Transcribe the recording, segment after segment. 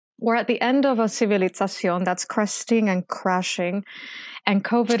we're at the end of a civilization that's cresting and crashing, and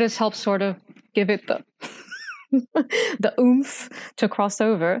COVID has helped sort of give it the the oomph to cross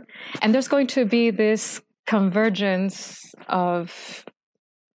over. And there's going to be this convergence of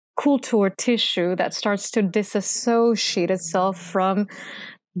culture tissue that starts to disassociate itself from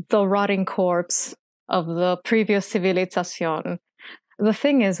the rotting corpse of the previous civilization. The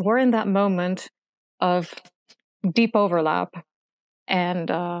thing is, we're in that moment of deep overlap, and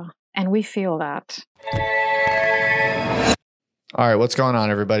we feel that. All right, what's going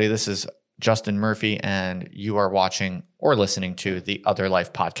on, everybody? This is Justin Murphy, and you are watching or listening to the Other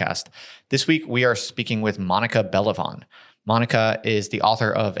Life podcast. This week, we are speaking with Mónica Belevan. Mónica is the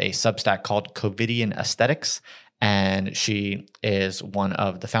author of a Substack called Covidian Aesthetics, and she is one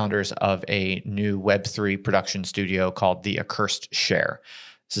of the founders of a new Web3 production studio called the Accursed Share.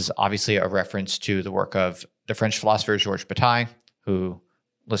 This is obviously a reference to the work of the French philosopher Georges Bataille, who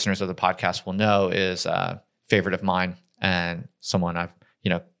listeners of the podcast will know is a favorite of mine and someone I've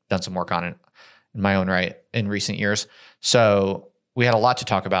done some work on in my own right in recent years. So we had a lot to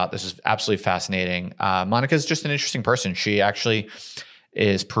talk about. This is absolutely fascinating. Mónica is just an interesting person. She actually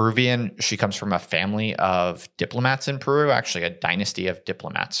is Peruvian. She comes from a family of diplomats in Peru, actually a dynasty of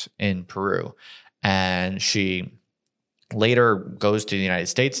diplomats in Peru. And she later goes to the United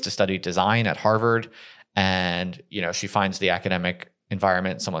States to study design at Harvard. And, she finds the academic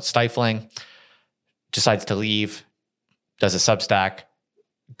environment somewhat stifling, decides to leave, does a Substack,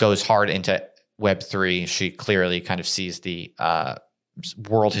 goes hard into Web3. She clearly kind of sees the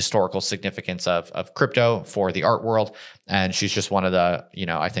world historical significance of crypto for the art world. And she's just one of the,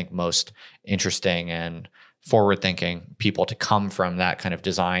 I think most interesting and forward-thinking people to come from that kind of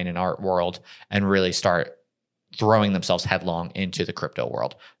design and art world and really start throwing themselves headlong into the crypto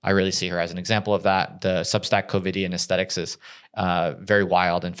world. I really see her as an example of that. The Substack Covidian Aesthetics is very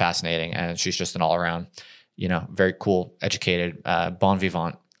wild and fascinating. And she's just an all-around, very cool, educated, bon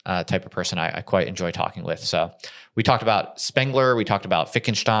vivant type of person I quite enjoy talking with. So we talked about Spengler, we talked about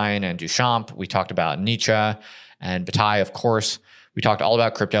Wittgenstein and Duchamp, we talked about Nietzsche and Bataille, of course. We talked all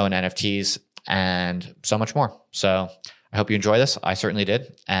about crypto and NFTs and so much more. So I hope you enjoy this. I certainly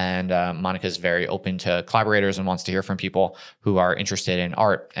did. And Mónica is very open to collaborators and wants to hear from people who are interested in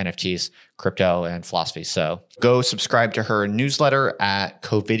art, NFTs, crypto, and philosophy. So go subscribe to her newsletter at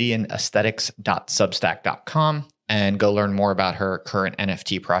covidianaesthetics.substack.com and go learn more about her current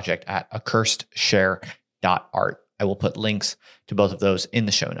NFT project at accursedshare.art. I will put links to both of those in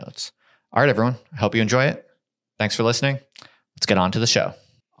the show notes. All right, everyone. I hope you enjoy it. Thanks for listening. Let's get on to the show.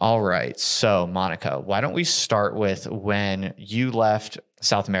 All right. So, Mónica, why don't we start with when you left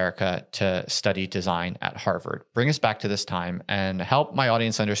South America to study design at Harvard? Bring us back to this time and help my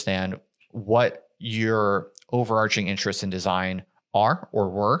audience understand what your overarching interests in design are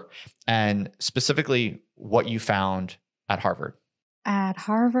or were, and specifically what you found at Harvard. At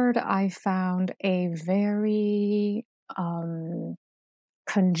Harvard, I found a very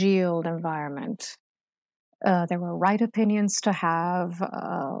congealed environment. There were right opinions to have,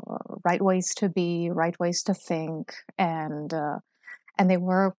 right ways to be, right ways to think, and they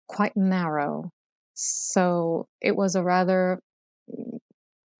were quite narrow. So it was a rather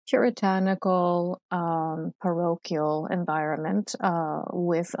puritanical, parochial environment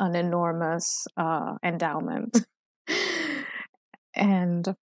with an enormous endowment.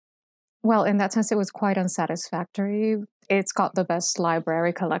 And, well, in that sense, it was quite unsatisfactory. It's got the best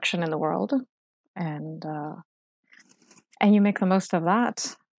library collection in the world. And you make the most of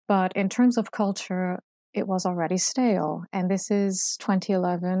that. But in terms of culture, it was already stale. And this is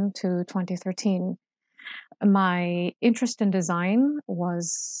 2011 to 2013. My interest in design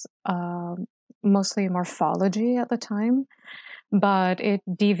was mostly morphology at the time, but it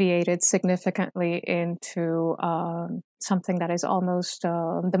deviated significantly into something that is almost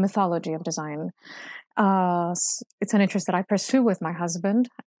the mythology of design. It's an interest that I pursue with my husband,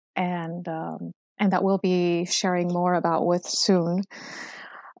 and that we'll be sharing more about with soon.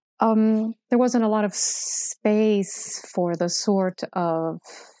 There wasn't a lot of space for the sort of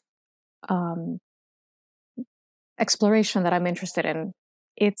exploration that I'm interested in.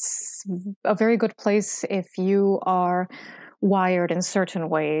 It's a very good place if you are wired in certain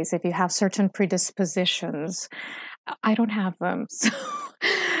ways, if you have certain predispositions. I don't have them.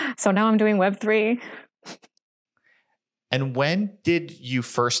 So now I'm doing Web3. And when did you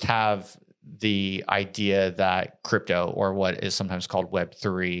first have the idea that crypto, or what is sometimes called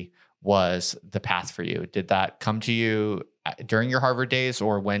Web3, was the path for you? Did that come to you during your Harvard days,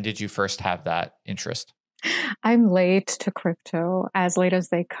 or when did you first have that interest? I'm late to crypto, as late as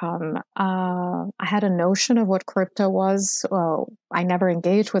they come. I had a notion of what crypto was. Well, I never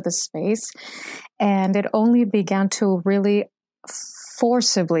engaged with the space, and it only began to really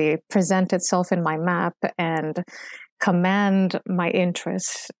forcibly present itself in my map and command my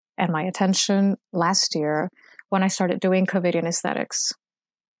interest and my attention last year when I started doing Covidian Aesthetics.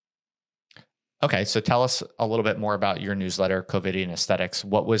 Okay, so tell us a little bit more about your newsletter, Covidian Aesthetics.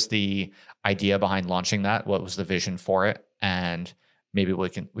 What was the idea behind launching that? What was the vision for it? And maybe we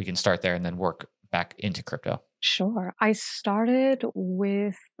can start there and then work back into crypto. Sure. I started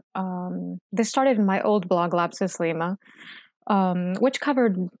with this started in my old blog, Lapsus Lima, which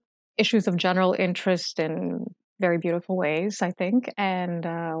covered issues of general interest in very beautiful ways, I think. And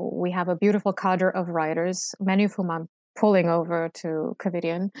we have a beautiful cadre of writers, many of whom I'm pulling over to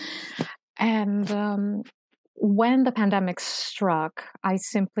Covidian. And when the pandemic struck, I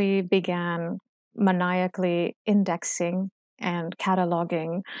simply began maniacally indexing and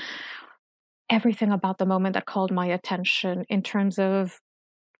cataloging everything about the moment that called my attention in terms of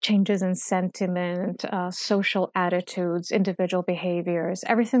changes in sentiment, social attitudes, individual behaviors,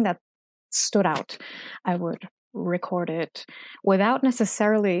 everything that stood out. I would record it without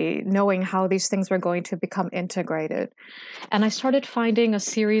necessarily knowing how these things were going to become integrated. And I started finding a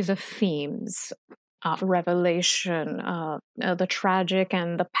series of themes. Revelation, the tragic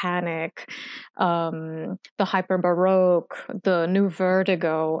and the panic, the hyperbaroque, the new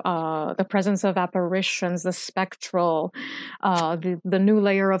vertigo, the presence of apparitions, the spectral, the new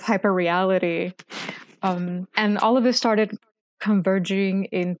layer of hyperreality. And all of this started converging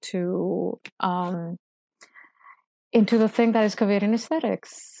into the thing that is Covidian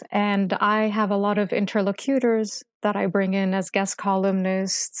Aesthetics. And I have a lot of interlocutors that I bring in as guest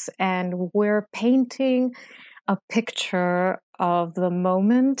columnists, and we're painting a picture of the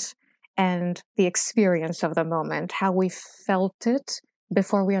moment and the experience of the moment, how we felt it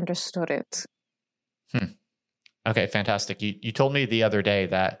before we understood it. Okay, fantastic. You told me the other day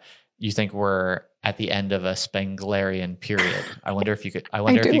that you think we're at the end of a Spenglerian period. I wonder if you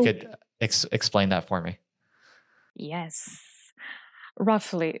could explain that for me. Yes,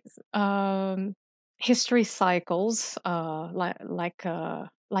 roughly. History cycles like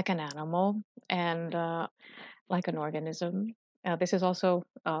an animal and like an organism. This is also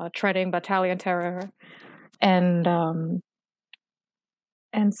treading Bataille terror, and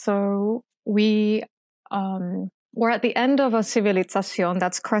so we're at the end of a civilization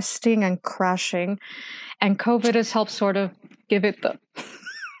that's cresting and crashing, and COVID has helped sort of give it the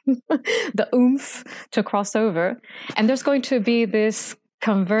the oomph to cross over. And there's going to be this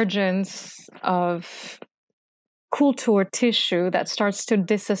convergence of culture tissue that starts to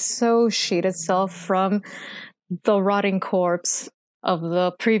disassociate itself from the rotting corpse of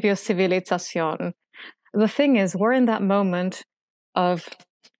the previous civilization. The thing is, we're in that moment of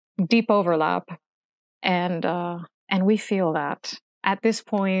deep overlap, and we feel that. At this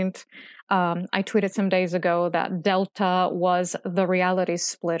point, I tweeted some days ago that Delta was the reality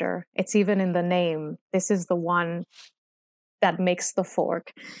splitter. It's even in the name. This is the one that makes the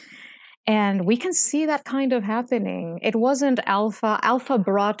fork. And we can see that kind of happening. It wasn't Alpha. Alpha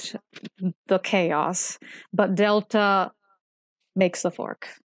brought the chaos, but Delta makes the fork.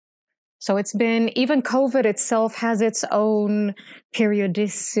 So it's been, even COVID itself has its own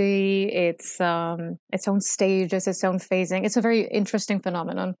periodicity, its own stages, its own phasing. It's a very interesting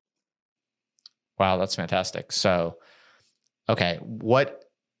phenomenon. Wow, that's fantastic. So, okay, what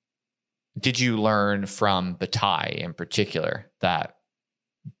did you learn from Bataille in particular that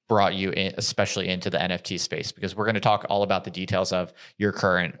brought you in, especially into the NFT space? Because we're going to talk all about the details of your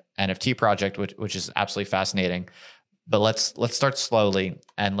current NFT project, which is absolutely fascinating. But let's start slowly,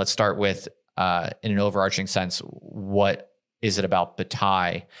 and let's start with, in an overarching sense, what is it about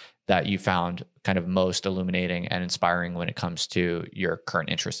Bataille that you found kind of most illuminating and inspiring when it comes to your current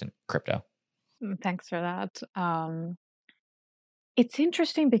interest in crypto? Thanks for that. It's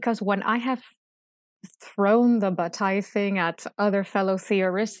interesting because when I have thrown the Bataille thing at other fellow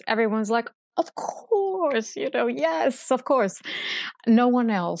theorists, everyone's like, of course, yes, of course. No one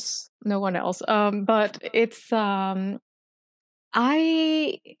else. But it's, with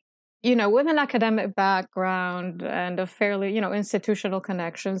an academic background and a fairly, institutional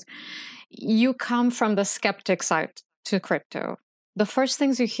connections, you come from the skeptic side to crypto. The first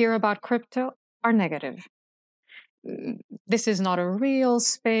things you hear about crypto are negative. This is not a real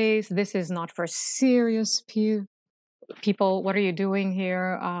space. This is not for serious people. What are you doing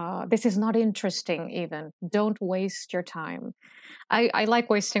here? This is not interesting even. Don't waste your time. I like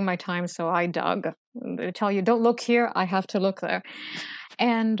wasting my time, so I dug. They tell you, don't look here. I have to look there.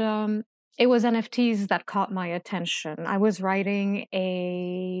 And it was NFTs that caught my attention. I was writing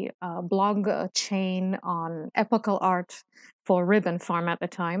a blog chain on epochal art for Ribbon Farm at the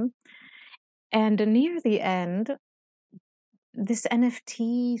time. And near the end, this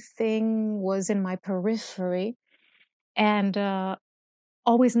NFT thing was in my periphery and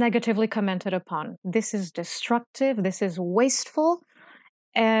always negatively commented upon. This is destructive, this is wasteful,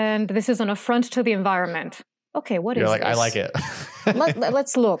 and this is an affront to the environment. Okay, what You're is like, this? I like it.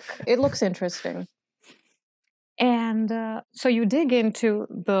 Let's look. It looks interesting. And so you dig into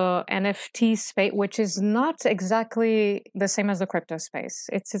the NFT space, which is not exactly the same as the crypto space.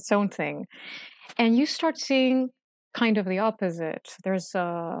 It's its own thing. And you start seeing kind of the opposite. There's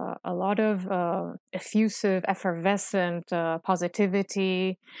a lot of effusive, effervescent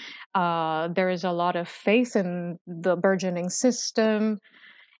positivity. There is a lot of faith in the burgeoning system.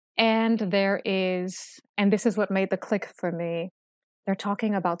 And this is what made the click for me, they're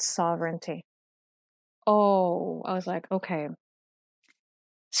talking about sovereignty. Oh, I was like, okay.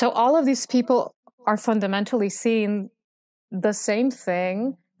 So all of these people are fundamentally seeing the same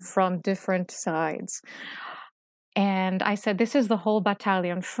thing from different sides. And I said, this is the whole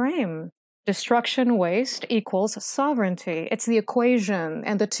Bataille frame. Destruction, waste equals sovereignty. It's the equation,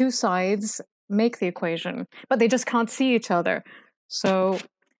 and the two sides make the equation, but they just can't see each other. So,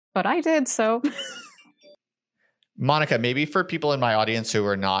 but I did, so. Monica, maybe for people in my audience who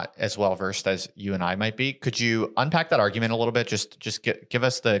are not as well versed as you and I might be, could you unpack that argument a little bit? Just give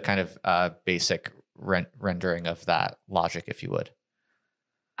us the kind of basic rendering of that logic, if you would.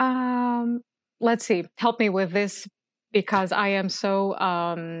 Let's see. Help me with this, because I am so.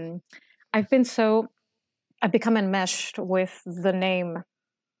 I've become enmeshed with the name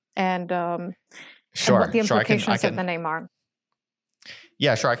and and what the implications of the name are.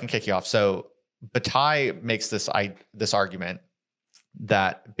 Yeah, sure. I can kick you off. So Bataille makes this argument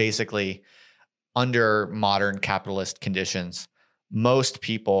that basically under modern capitalist conditions, most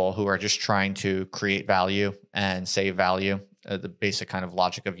people who are just trying to create value and save value, the basic kind of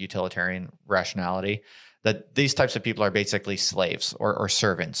logic of utilitarian rationality, that these types of people are basically slaves or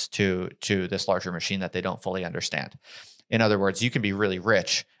servants to this larger machine that they don't fully understand. In other words, you can be really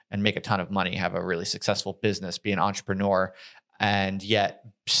rich and make a ton of money, have a really successful business, be an entrepreneur, and yet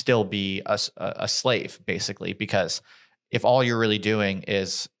still be a slave, basically, because if all you're really doing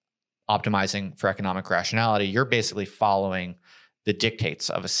is optimizing for economic rationality, you're basically following the dictates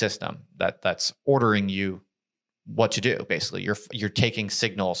of a system that's ordering you what to do. Basically, you're taking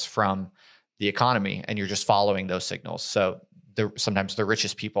signals from the economy and you're just following those signals. So sometimes the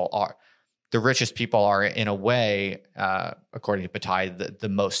richest people are in a way, according to Bataille, the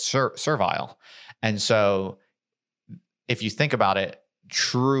most servile. And so if you think about it,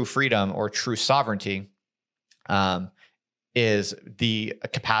 true freedom or true sovereignty is the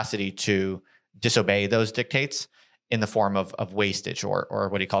capacity to disobey those dictates in the form of wastage or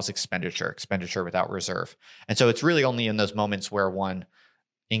what he calls expenditure without reserve. And so it's really only in those moments where one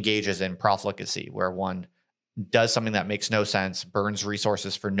engages in profligacy, where one does something that makes no sense, burns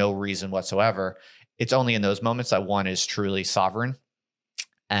resources for no reason whatsoever. It's only in those moments that one is truly sovereign.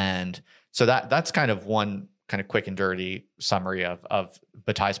 And so that's kind of one kind of quick and dirty summary of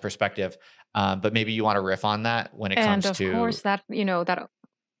Bataille's perspective. But maybe you want to riff on that when it comes to... And of course, that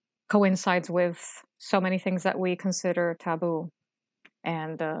coincides with so many things that we consider taboo.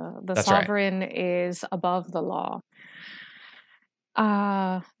 And the sovereign is above the law.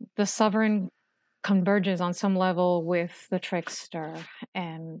 The sovereign converges on some level with the trickster.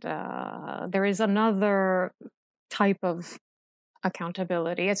 And there is another type of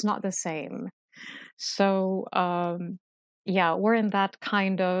accountability. It's not the same. So, we're in that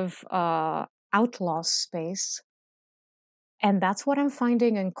kind of outlaw space. And that's what I'm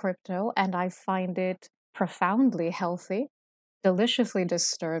finding in crypto. And I find it profoundly healthy, deliciously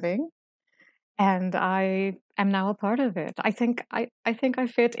disturbing. And I am now a part of it. I think I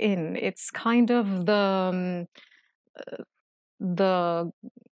fit in. It's kind of the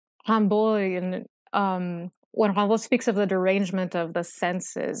Rambo when Rambo speaks of the derangement of the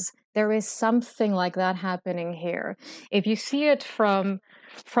senses, there is something like that happening here. If you see it from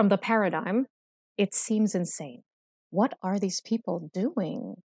the paradigm, it seems insane. What are these people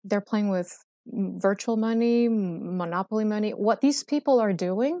doing? They're playing with virtual money, monopoly money. What these people are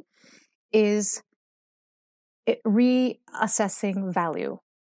doing is reassessing value.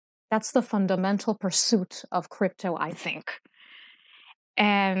 That's the fundamental pursuit of crypto, I think.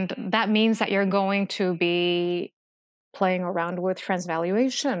 And that means that you're going to be playing around with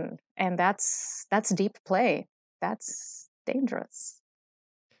transvaluation. And that's deep play. That's dangerous.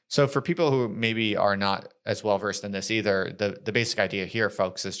 So for people who maybe are not as well versed in this either, the basic idea here,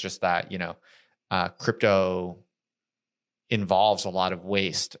 folks, is just that, crypto involves a lot of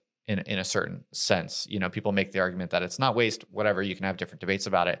waste in a certain sense. People make the argument that it's not waste, whatever, you can have different debates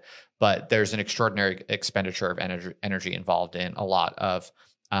about it, but there's an extraordinary expenditure of energy involved in a lot of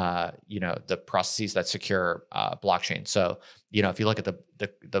the processes that secure blockchain. So, if you look at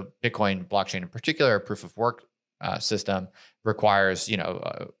the Bitcoin blockchain in particular, proof of work system requires,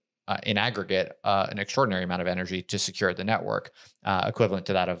 in aggregate, an extraordinary amount of energy to secure the network, equivalent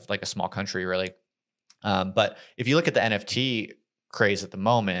to that of like a small country, really. But if you look at the NFT craze at the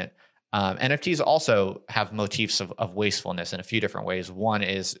moment, NFTs also have motifs of wastefulness in a few different ways. One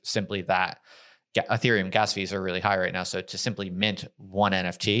is simply that Ethereum gas fees are really high right now. So to simply mint one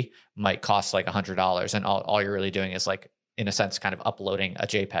NFT might cost like $100. And all you're really doing is, like, in a sense, kind of uploading a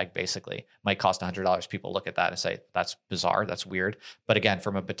JPEG, basically. Might cost $100. People look at that and say, that's bizarre, that's weird. But again,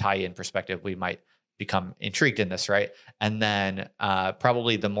 from a Bataille perspective, we might become intrigued in this, right? And then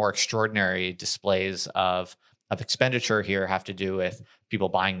probably the more extraordinary displays of expenditure here have to do with people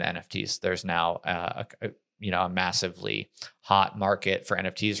buying the NFTs. There's now a massively hot market for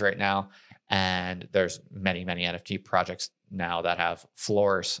NFTs right now, and there's many NFT projects now that have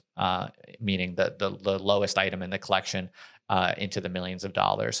floors, meaning the lowest item in the collection into the millions of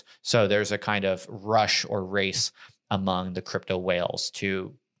dollars. So there's a kind of rush or race among the crypto whales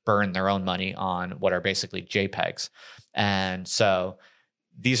to burn their own money on what are basically JPEGs. And so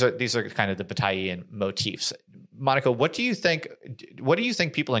these are kind of the Bataillean motifs. Monica, what do you think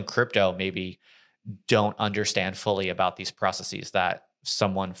people in crypto maybe don't understand fully about these processes that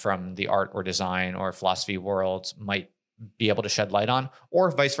someone from the art or design or philosophy worlds might be able to shed light on, or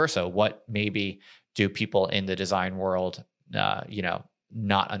vice versa? What maybe do people in the design world,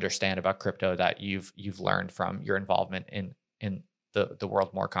 not understand about crypto that you've learned from your involvement in the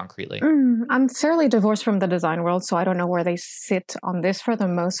world more concretely? I'm fairly divorced from the design world, so I don't know where they sit on this for the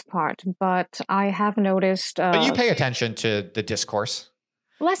most part. But I have noticed. But you pay attention to the discourse.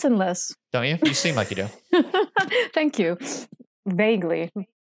 Less and less. Don't you? You seem like you do. Thank you. Vaguely.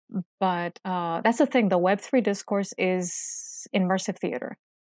 But that's the thing. The Web3 discourse is immersive theater.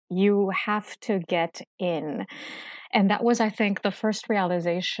 You have to get in. And that was, I think, the first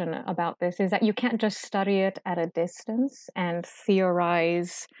realization about this, is that you can't just study it at a distance and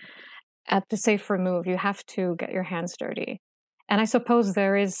theorize at the safe remove. You have to get your hands dirty. And I suppose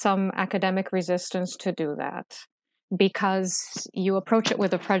there is some academic resistance to do that, because you approach it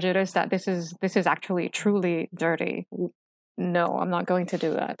with a prejudice that this is actually truly dirty. No, I'm not going to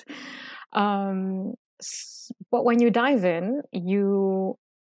do that. But when you dive in, you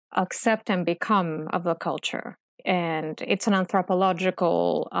accept and become of the culture. And it's an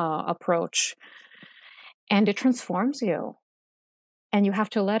anthropological approach. And it transforms you. And you have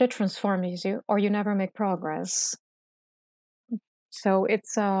to let it transform you, or you never make progress. So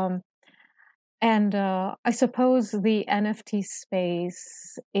it's... And I suppose the NFT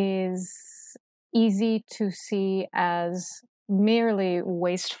space is easy to see as merely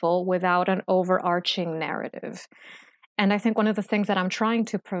wasteful without an overarching narrative. And I think one of the things that I'm trying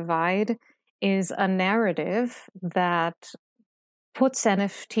to provide is a narrative that puts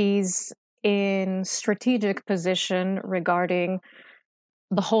NFTs in strategic position regarding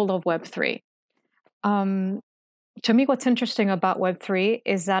the whole of Web3. To me, what's interesting about Web3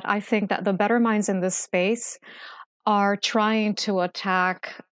 is that I think that the better minds in this space are trying to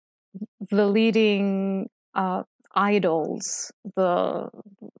attack the leading idols, the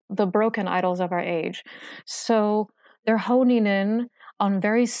broken idols of our age. So they're honing in on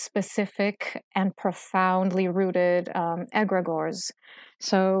very specific and profoundly rooted egregores.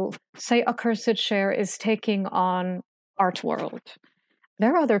 So say Accursed Share is taking on art world.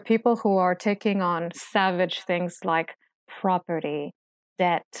 There are other people who are taking on savage things like property,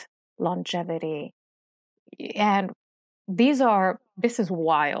 debt, longevity. And this is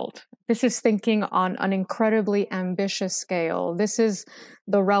wild. This is thinking on an incredibly ambitious scale. This is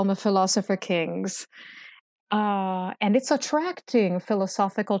the realm of philosopher kings. And it's attracting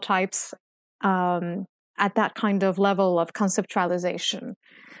philosophical types at that kind of level of conceptualization.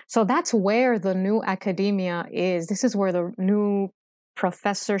 So that's where the new academia is. This is where the new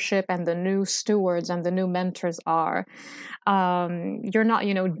professorship and the new stewards and the new mentors are. You're not,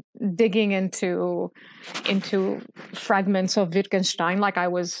 digging into fragments of Wittgenstein like I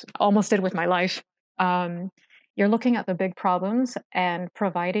almost did with my life. You're looking at the big problems and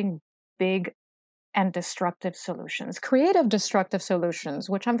providing big and destructive solutions, creative destructive solutions,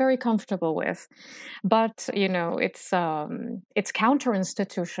 which I'm very comfortable with. But it's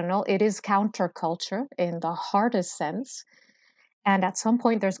counter-institutional. It is counterculture in the hardest sense. And at some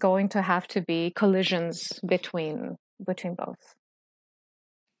point, there's going to have to be collisions between both.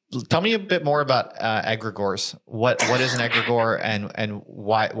 Tell me a bit more about egregores. What is an egregore, and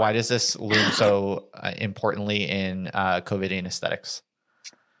why does this loom so importantly in Covidian aesthetics?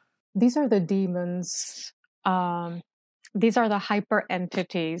 These are the demons. These are the hyper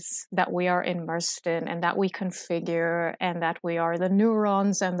entities that we are immersed in and that we configure, and that we are the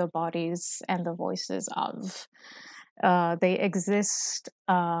neurons and the bodies and the voices of. They exist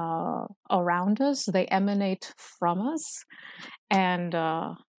around us. They emanate from us, and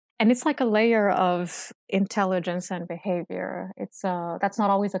it's like a layer of intelligence and behavior. It's that's not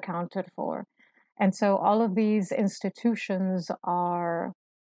always accounted for, and so all of these institutions are,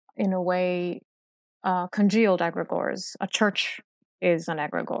 in a way, congealed egregores. A church is an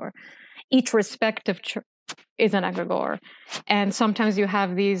egregore. Each respective church is an egregore. And sometimes you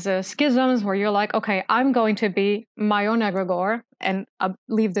have these schisms where you're like, okay, I'm going to be my own egregore and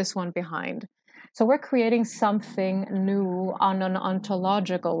leave this one behind. So we're creating something new on an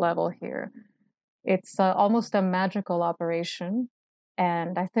ontological level here. It's almost a magical operation.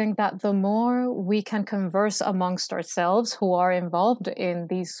 And I think that the more we can converse amongst ourselves who are involved in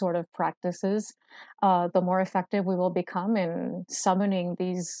these sort of practices, the more effective we will become in summoning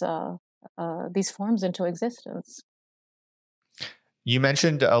these forms into existence. You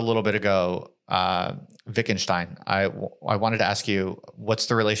mentioned a little bit ago Wittgenstein. I wanted to ask you, what's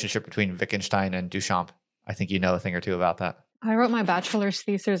the relationship between Wittgenstein and Duchamp? I think you know a thing or two about that. I wrote my bachelor's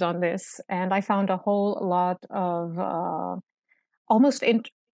thesis on this, and I found a whole lot of almost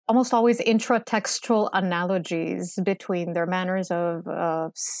always intratextual analogies between their manners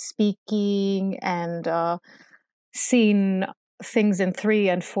of speaking and seeing things in 3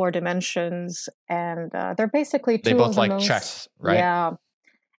 and 4 dimensions. And they're basically two They both of the like most, chess, right? Yeah.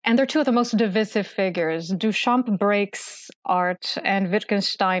 And they're two of the most divisive figures. Duchamp breaks art, and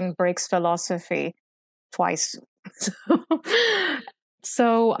Wittgenstein breaks philosophy twice.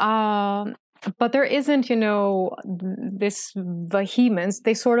 So, but there isn't, this vehemence.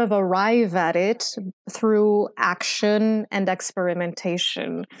 They sort of arrive at it through action and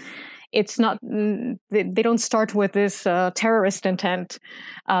experimentation. It's not, they don't start with this terrorist intent.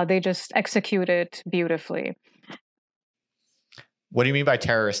 They just execute it beautifully. What do you mean by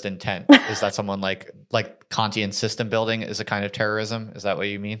terrorist intent? Is that someone like Kantian system building is a kind of terrorism? Is that what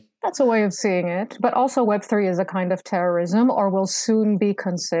you mean? That's a way of seeing it. But also Web3 is a kind of terrorism, or will soon be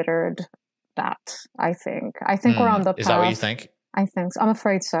considered that, I think. I think we're on the path. Is that what you think? I think so. I'm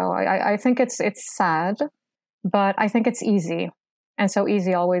afraid so. I think it's sad, but I think it's easy. And so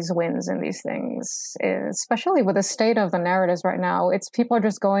easy always wins in these things, especially with the state of the narratives right now. It's people are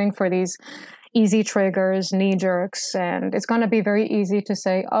just going for these easy triggers, knee jerks, and it's going to be very easy to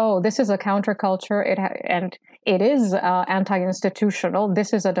say, oh, this is a counterculture, and it is anti-institutional.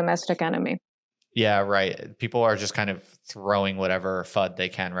 This is a domestic enemy. Yeah, right. People are just kind of throwing whatever FUD they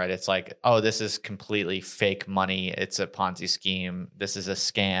can, right? It's like, oh, this is completely fake money. It's a Ponzi scheme. This is a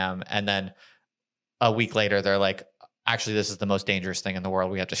scam. And then a week later, they're like, actually, this is the most dangerous thing in the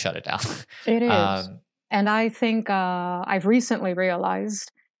world. We have to shut it down. It is. And I think I've recently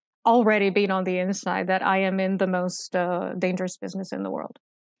realized, already being on the inside, that I am in the most dangerous business in the world.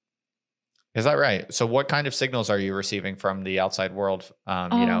 Is that right? So what kind of signals are you receiving from the outside world,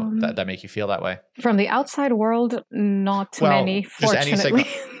 that make you feel that way? From the outside world, not many, fortunately.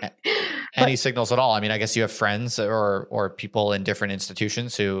 Any signals at all? I mean, I guess you have friends or people in different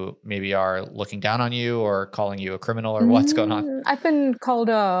institutions who maybe are looking down on you or calling you a criminal, or what's going on? I've been called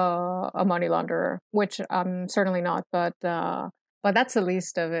a money launderer, which I'm certainly not, but that's the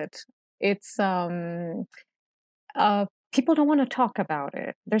least of it. It's people don't want to talk about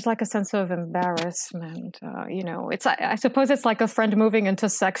it. There's like a sense of embarrassment. It's, I suppose it's like a friend moving into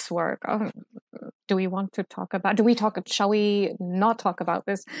sex work. Oh, do we want to talk about? Shall we not talk about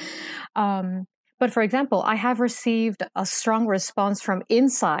this? But for example, I have received a strong response from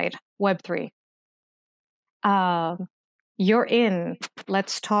inside Web3. You're in.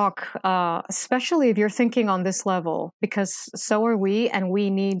 Let's talk. Especially if you're thinking on this level, because so are we, and we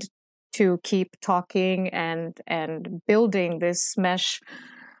need to keep talking and building this mesh,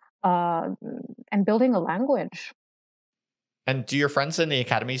 and building a language. And do your friends in the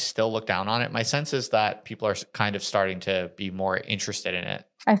academy still look down on it? My sense is that people are kind of starting to be more interested in it.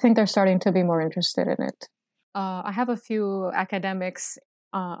 I think they're starting to be more interested in it. I have a few academics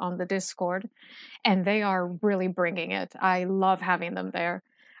on the Discord, and they are really bringing it. I love having them there.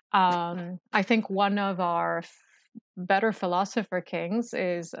 I think one of our better philosopher kings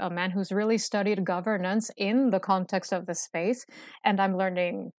is a man who's really studied governance in the context of the space, and I'm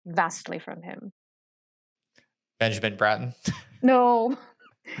learning vastly from him. Benjamin Bratton? No.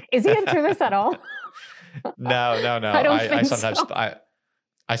 Is he into this at all? No. I don't think so.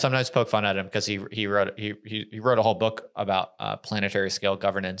 I sometimes poke fun at him because he wrote a whole book about planetary scale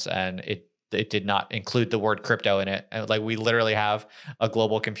governance, and it did not include the word crypto in it. And, like, we literally have a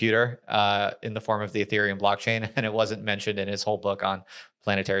global computer in the form of the Ethereum blockchain, and it wasn't mentioned in his whole book on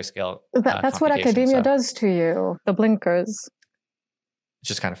planetary scale. That's what academia does to you. The blinkers. It's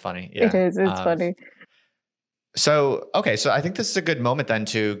just kind of funny. Yeah. It is. It's funny. So, okay. So I think this is a good moment then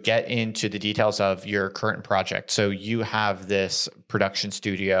to get into the details of your current project. So you have this production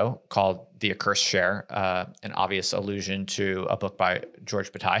studio called the Accursed Share, an obvious allusion to a book by Georges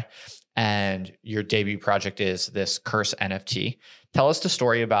Bataille. And your debut project is this Curse NFT. Tell us the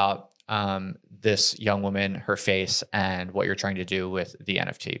story about this young woman, her face, and what you're trying to do with the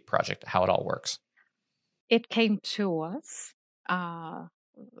NFT project, how it all works. It came to us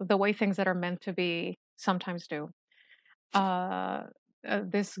the way things that are meant to be sometimes do.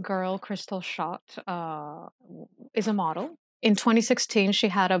 This girl, Crystal Schott, is a model. In 2016, she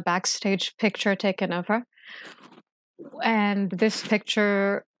had a backstage picture taken of her. And this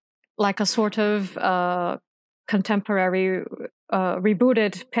picture, like a sort of contemporary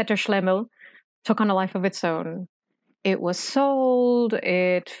rebooted Peter Schlemihl, took on a life of its own. It was sold,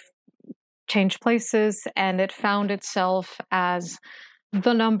 it changed places, and it found itself as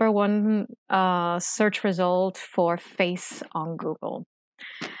the number one search result for face on Google.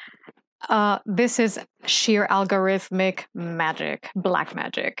 This is sheer algorithmic magic, black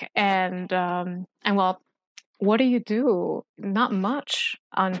magic. And well, what do you do? Not much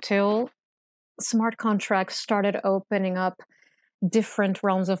until smart contracts started opening up different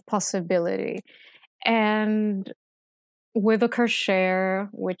realms of possibility. And with Accursed Share,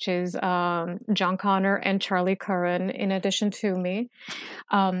 which is John Connor and Charlie Curran, in addition to me,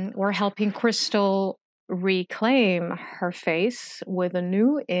 we're helping Crystal reclaim her face with a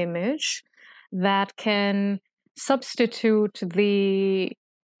new image that can substitute the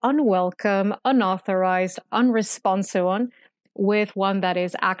unwelcome, unauthorized, unresponsive one with one that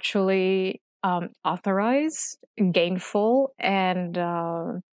is actually authorized, gainful, and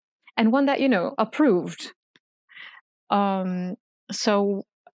one that, approved. So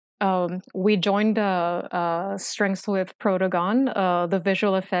we joined strengths with Protagon, the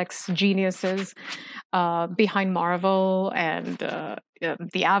visual effects geniuses behind Marvel and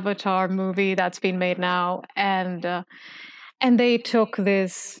the Avatar movie that's been made now, and they took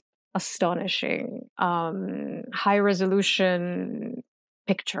this astonishing high resolution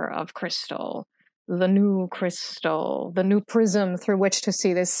picture of Crystal, the new prism through which to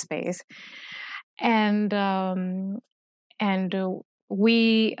see this space, and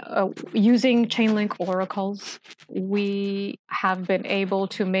we, using Chainlink oracles, we have been able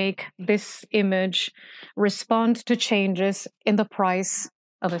to make this image respond to changes in the price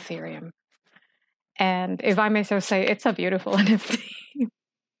of Ethereum. And if I may so say, it's a beautiful NFT.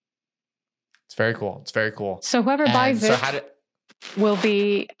 It's very cool. So whoever buys it will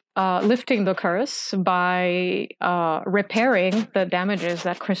be lifting the curse by repairing the damages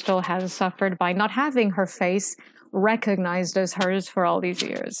that Crystal has suffered by not having her face recognized as hers for all these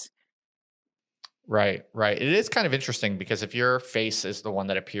years. Right. It is kind of interesting because if your face is the one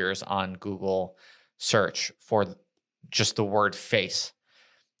that appears on Google search for just the word face,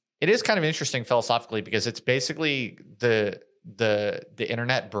 it is kind of interesting philosophically because it's basically the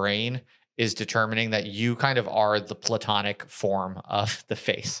internet brain is determining that you kind of are the platonic form of the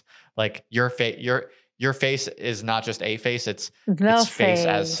face. Like your face is not just a face, it's face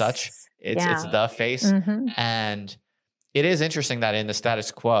as such. It's the face. Mm-hmm. And it is interesting that in the status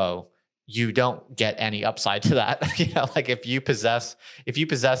quo, you don't get any upside to that. Like if you possess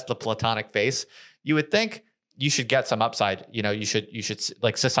the platonic face, you would think you should get some upside. You should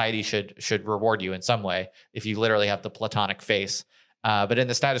like society should reward you in some way if you literally have the platonic face. But in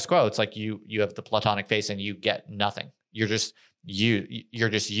the status quo, it's like you have the platonic face and you get nothing. You're just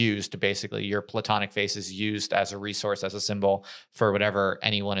used. Basically, your platonic face is used as a resource, as a symbol for whatever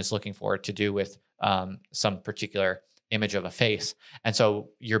anyone is looking for to do with some particular image of a face. And so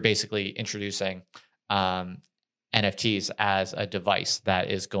you're basically introducing NFTs as a device that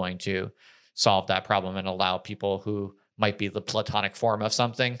is going to solve that problem and allow people who might be the platonic form of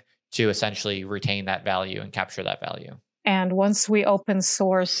something to essentially retain that value and capture that value. And once we open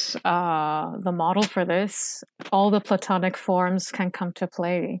source the model for this, all the platonic forms can come to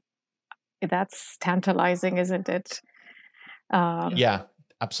play. That's tantalizing, isn't it? Yeah,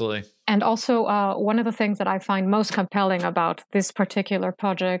 absolutely. And also, one of the things that I find most compelling about this particular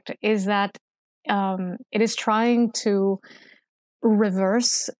project is that it is trying to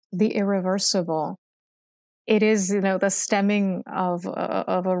reverse the irreversible. it is, the stemming of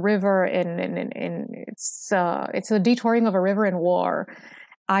a river it's a detouring of a river in war.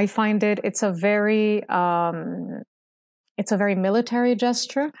 I find it's a very military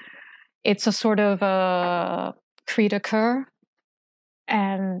gesture. It's a sort of a cri de coeur.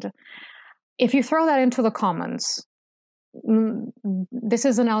 And if you throw that into the commons, this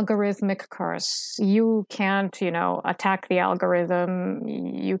is an algorithmic curse. You can't, attack the algorithm.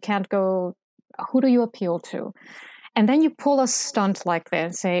 You can't go, who do you appeal to? And then you pull a stunt like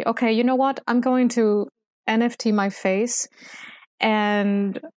this, say, okay, you know what? I'm going to NFT my face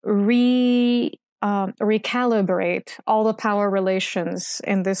and recalibrate all the power relations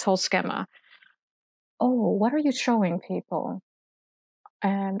in this whole schema. Oh, what are you showing people?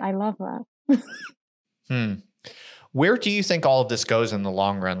 And I love that. Where do you think all of this goes in the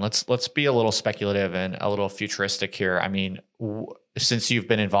long run? Let's be a little speculative and a little futuristic here. I mean, since you've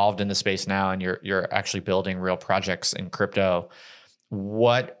been involved in the space now and you're actually building real projects in crypto,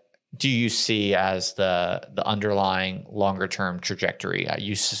 what do you see as the underlying longer term trajectory?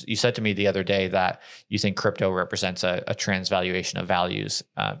 You said to me the other day that you think crypto represents a transvaluation of values,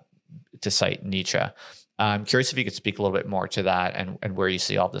 to cite Nietzsche. I'm curious if you could speak a little bit more to that and where you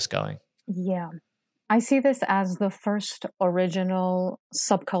see all this going. Yeah. I see this as the first original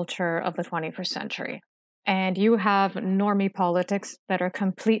subculture of the 21st century. And you have normie politics that are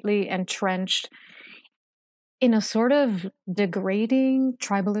completely entrenched in a sort of degrading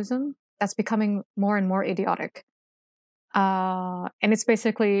tribalism that's becoming more and more idiotic. And it's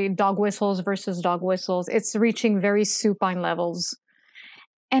basically dog whistles versus dog whistles. It's reaching very supine levels.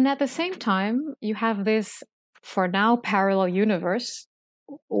 And at the same time, you have this, for now, parallel universe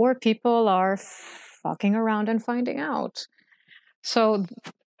where people are fucking around and finding out. So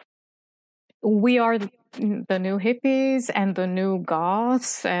we are the new hippies and the new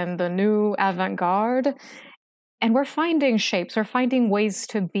goths and the new avant-garde. And we're finding shapes, we're finding ways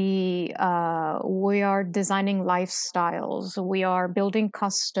to be, we are designing lifestyles, we are building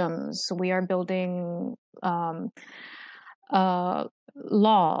customs, we are building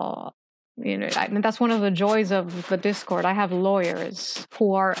law. And that's one of the joys of the Discord. I have lawyers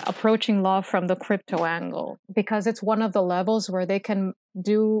who are approaching law from the crypto angle because it's one of the levels where they can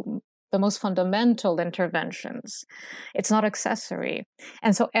do the most fundamental interventions. It's not accessory.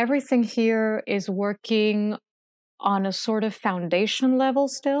 And so everything here is working on a sort of foundation level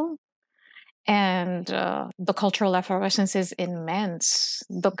still. And the cultural effervescence is immense.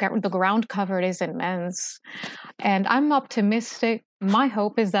 The ground covered is immense. And I'm optimistic. My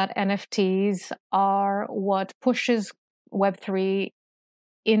hope is that NFTs are what pushes Web3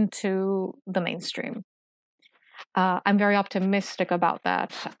 into the mainstream. I'm very optimistic about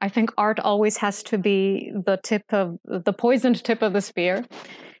that. I think art always has to be the poisoned tip of the spear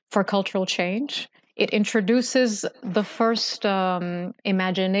for cultural change. It introduces the first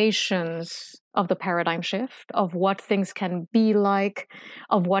imaginations of the paradigm shift, of what things can be like,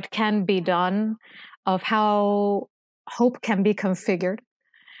 of what can be done, of how hope can be configured,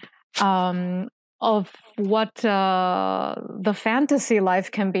 of what the fantasy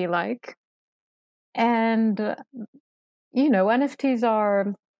life can be like. And,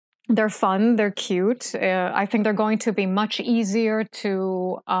 NFTs they're fun, they're cute. I think they're going to be much easier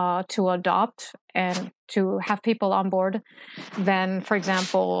to adopt and to have people on board than, for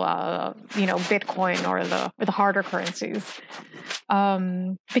example, Bitcoin or the harder currencies,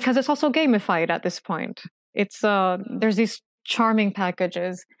 because it's also gamified at this point. It's there's these charming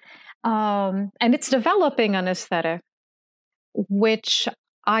packages, and it's developing an aesthetic, which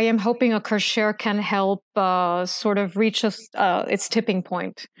I am hoping Accursed Share can help sort of reach its tipping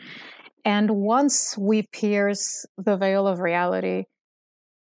point. And once we pierce the veil of reality,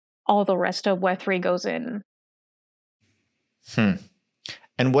 all the rest of Web3 goes in.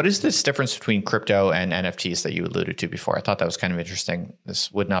 And what is this difference between crypto and NFTs that you alluded to before? I thought that was kind of interesting.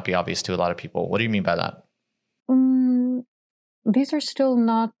 This would not be obvious to a lot of people. What do you mean by that? These are still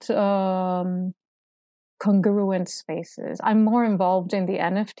not congruent spaces. I'm more involved in the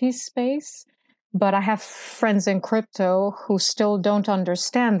NFT space, but I have friends in crypto who still don't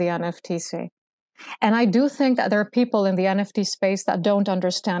understand the NFT space. And I do think that there are people in the NFT space that don't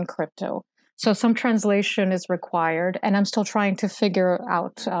understand crypto. So some translation is required, and I'm still trying to figure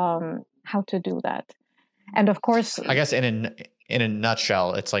out how to do that. And of course, I guess in a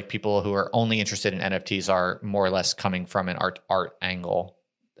nutshell, it's like people who are only interested in NFTs are more or less coming from an art angle.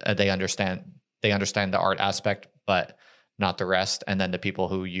 They understand the art aspect, but not the rest. And then the people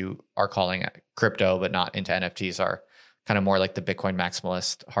who you are calling crypto, but not into NFTs, are kind of more like the Bitcoin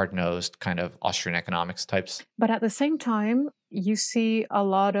maximalist, hard-nosed kind of Austrian economics types. But at the same time, you see a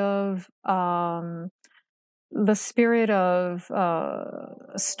lot of the spirit of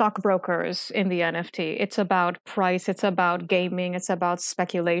stockbrokers in the NFT. It's about price, it's about gaming, it's about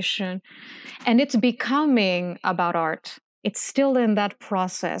speculation, and it's becoming about art. It's still in that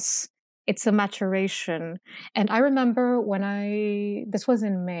process. It's a maturation. And I remember this was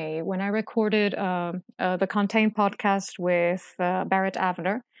in May, when I recorded the Contain podcast with Barrett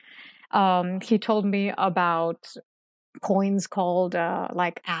Avner. He told me about coins called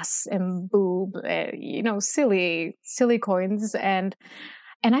like ass and boob, silly coins, and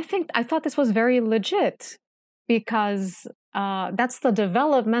I thought this was very legit because that's the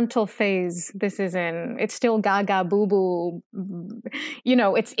developmental phase this is in. It's still gaga boo boo,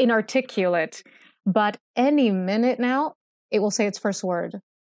 it's inarticulate, but any minute now it will say its first word.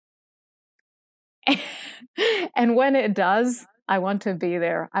 And when it does, I want to be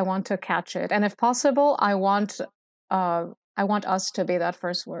there. I want to catch it, and if possible, I want us to be that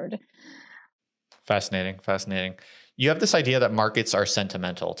first word. Fascinating. You have this idea that markets are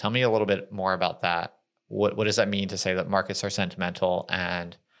sentimental. Tell me a little bit more about that. What does that mean to say that markets are sentimental,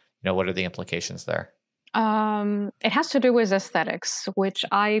 and what are the implications there? It has to do with aesthetics, which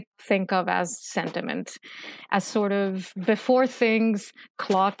I think of as sentiment, as sort of before things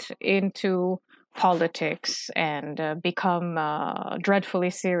clot into politics and become dreadfully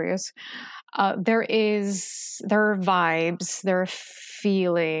serious. There are vibes, there are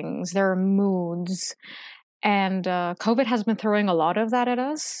feelings, there are moods, and COVID has been throwing a lot of that at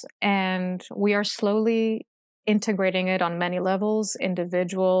us, and we are slowly integrating it on many levels,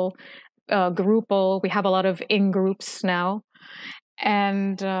 individual, groupal. We have a lot of in-groups now,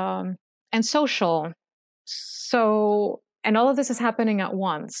 and social. So, and all of this is happening at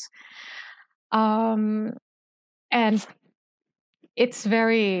once. And it's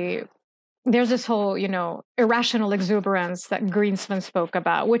there's this whole, irrational exuberance that Greenspan spoke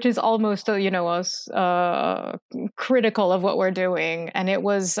about, which is almost, critical of what we're doing. And it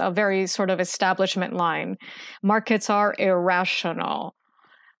was a very sort of establishment line. Markets are irrational.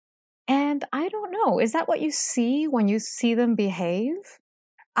 And I don't know, is that what you see when you see them behave?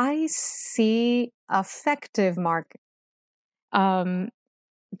 I see affective market.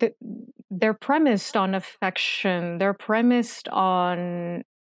 They're premised on affection. They're premised on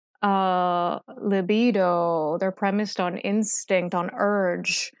libido. They're premised on instinct, on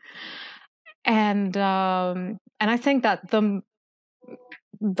urge, and I think that the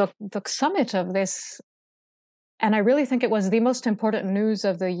summit of this, and I really think it was the most important news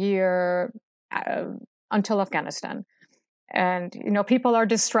of the year until Afghanistan. And people are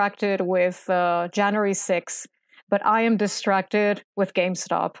distracted with January 6th, but I am distracted with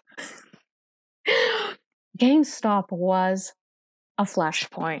GameStop. GameStop was a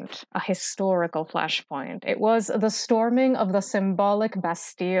flashpoint, a historical flashpoint. It was the storming of the symbolic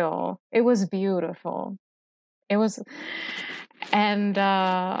Bastille. It was beautiful. It was, and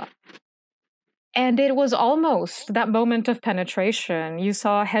it was almost that moment of penetration. You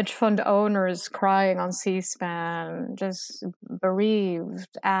saw hedge fund owners crying on C-SPAN, just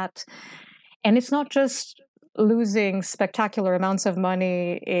bereaved at, and it's not just losing spectacular amounts of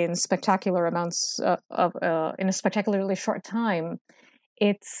money in spectacular amounts in a spectacularly short time.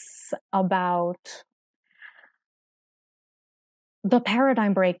 It's about the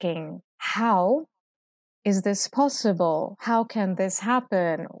paradigm breaking. How is this possible? How can this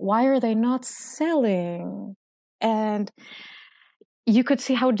happen? Why are they not selling? And you could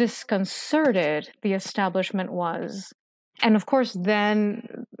see how disconcerted the establishment was. And of course, then,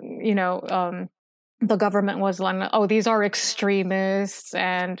 the government was like, oh, these are extremists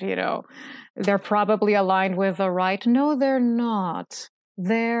and, they're probably aligned with the right. No, they're not.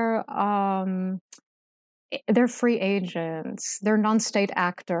 They're free agents. They're non-state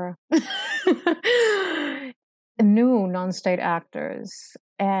actor. New non-state actors.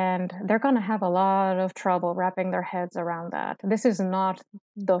 And they're going to have a lot of trouble wrapping their heads around that. This is not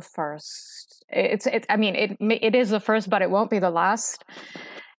the first. It is the first, but it won't be the last.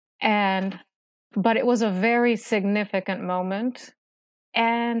 But it was a very significant moment.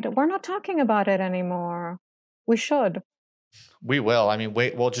 And we're not talking about it anymore. We should. We will.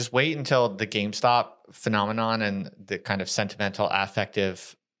 We'll just wait until the GameStop phenomenon and the kind of sentimental,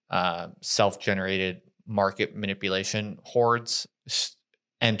 affective, self-generated market manipulation hordes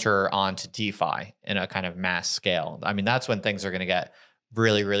enter onto DeFi in a kind of mass scale. That's when things are going to get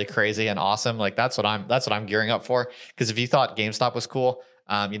really, really crazy and awesome. Like that's what I'm gearing up for. Because if you thought GameStop was cool,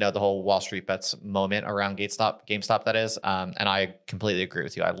 the whole Wallstreet Bets moment around GameStop that is, and I completely agree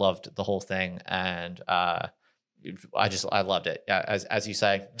with you. I loved the whole thing, and I loved it. Yeah, as you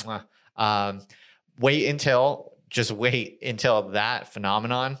say, wait until that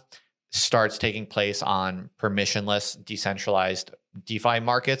phenomenon starts taking place on permissionless, decentralized DeFi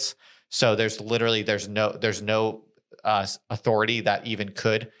markets. So there's no authority that even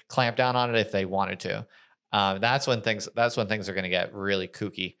could clamp down on it if they wanted to. That's when things are going to get really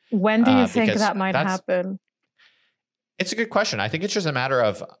kooky. When do you think that might happen? It's a good question. I think it's just a matter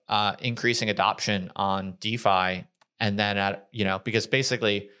of increasing adoption on DeFi, and then because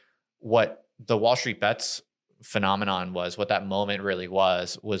basically what the Wallstreet Bets phenomenon was, what that moment really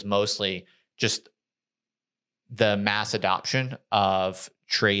was mostly just the mass adoption of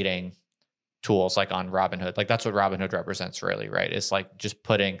trading tools like on Robinhood. Like that's what Robinhood represents really, right? It's like just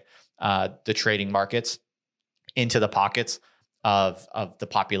putting the trading markets into the pockets of the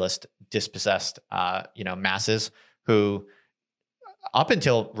populist, dispossessed masses who up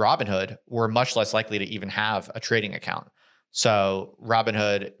until Robinhood were much less likely to even have a trading account. So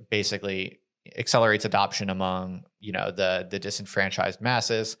Robinhood basically accelerates adoption among the disenfranchised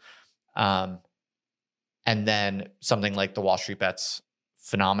masses, and then something like the Wallstreet Bets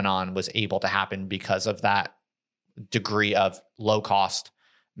phenomenon was able to happen because of that degree of low cost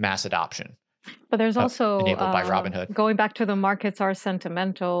mass adoption. But there's also enabled by Robinhood. Going back to the markets are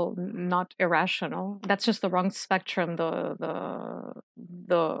sentimental, not irrational. That's just the wrong spectrum. The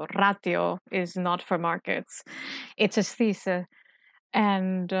ratio is not for markets. It's aesthetic.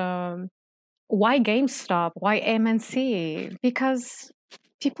 And why GameStop? Why MNC? Because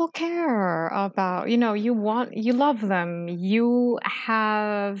people care about, you love them. You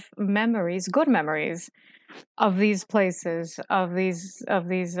have memories, good memories of these places, of these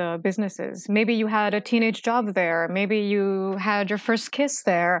businesses. Maybe you had a teenage job there. Maybe you had your first kiss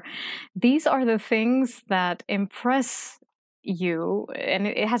there. These are the things that impress you, and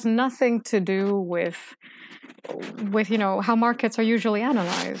it has nothing to do with how markets are usually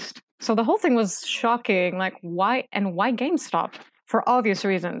analyzed. So the whole thing was shocking. Like, why GameStop? For obvious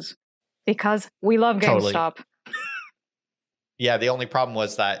reasons, because we love GameStop. Totally. Yeah, the only problem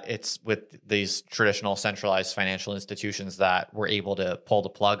was that it's with these traditional centralized financial institutions that were able to pull the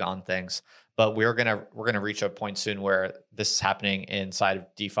plug on things. But we're gonna reach a point soon where this is happening inside of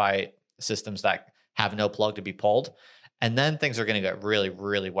DeFi systems that have no plug to be pulled, and then things are going to get really,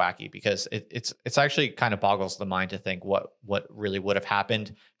 really wacky, because it's actually kind of boggles the mind to think what really would have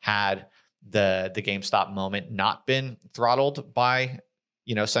happened had the GameStop moment not been throttled by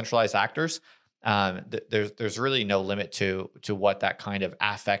centralized actors. There's really no limit to what that kind of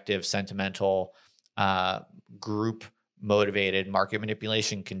affective, sentimental, group motivated market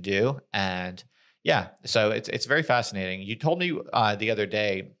manipulation can do. And yeah, so it's very fascinating. You told me the other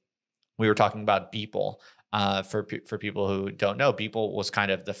day, we were talking about Beeple. For people who don't know, Beeple was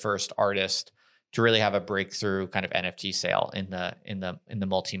kind of the first artist to really have a breakthrough kind of NFT sale in the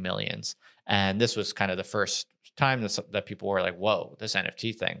multi-millions. And this was kind of the first time that people were like, whoa, this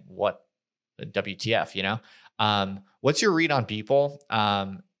NFT thing, what WTF, what's your read on Beeple?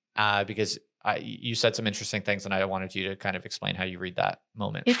 Because you said some interesting things, and I wanted you to kind of explain how you read that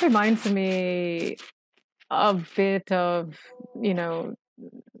moment. It reminds me a bit of,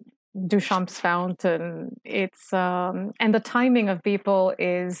 Duchamp's fountain. It's and the timing of Beeple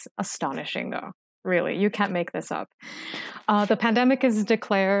is astonishing, though. Really, you can't make this up. The pandemic is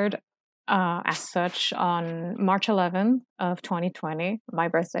declared as such on March 11th of 2020, my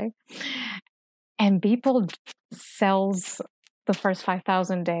birthday, and Beeple sells the first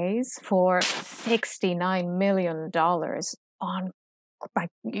 5,000 days for $69 million on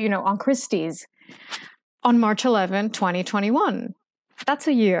Christie's on March 11, 2021. That's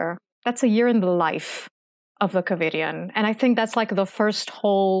a year. That's a year in the life of the Covidian. And I think that's like the first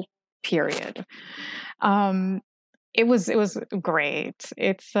whole period. It was great.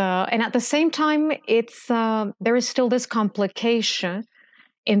 It's and at the same time, it's there is still this complication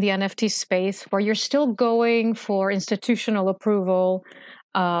in the NFT space where you're still going for institutional approval,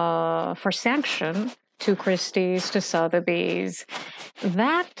 for sanction to Christie's, to Sotheby's.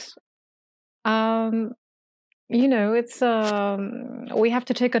 That it's we have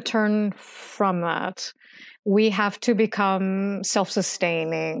to take a turn from that. We have to become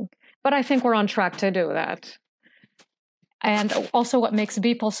self-sustaining, but I think we're on track to do that. And also what makes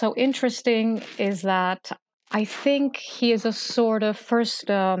Beeple so interesting is that I think he is a sort of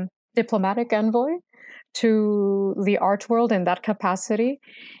first diplomatic envoy to the art world in that capacity,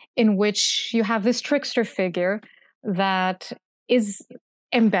 in which you have this trickster figure that is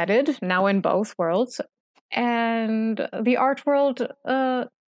embedded now in both worlds. And the art world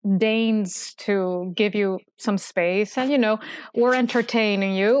deigns to give you some space, and we're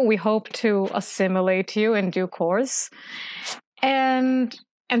entertaining you. We hope to assimilate you in due course, and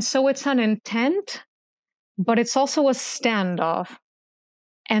so it's an intent, but it's also a standoff.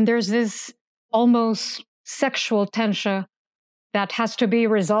 And there's this almost sexual tension that has to be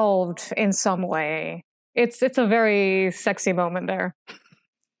resolved in some way. It's a very sexy moment there.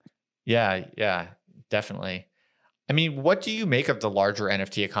 Yeah, definitely. I mean, what do you make of the larger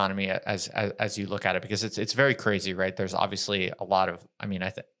NFT economy as you look at it? Because it's very crazy, right? There's obviously a lot of. I mean,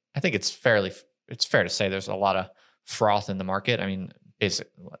 I think it's fair to say there's a lot of froth in the market. I mean,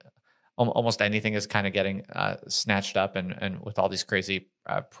 almost anything is kind of getting snatched up, and with all these crazy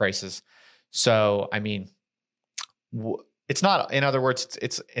prices. So, I mean, it's not. In other words,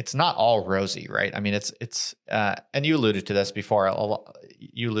 it's not all rosy, right? I mean, it's and you alluded to this before.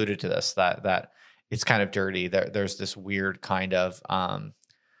 You alluded to this that it's kind of dirty. There's this weird kind of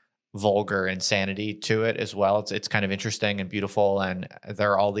vulgar insanity to it as well. It's kind of interesting and beautiful, and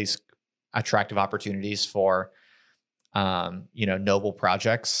there are all these attractive opportunities for noble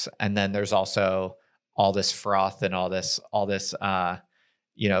projects. And then there's also all this froth and all this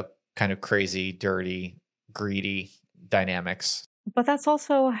kind of crazy, dirty, greedy dynamics. But that's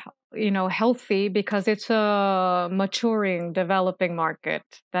also, healthy because it's a maturing, developing market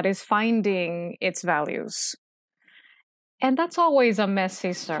that is finding its values. And that's always a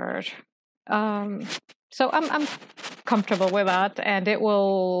messy search. So I'm comfortable with that, and it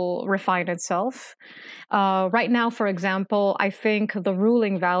will refine itself. Right now, for example, I think the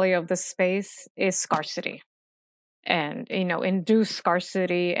ruling value of the space is scarcity. And, induce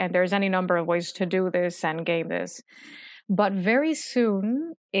scarcity, and there's any number of ways to do this and game this. But very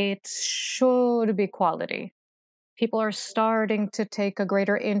soon, it should be quality. People are starting to take a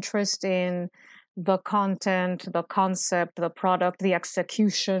greater interest in the content, the concept, the product, the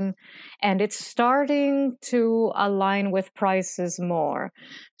execution, and it's starting to align with prices more.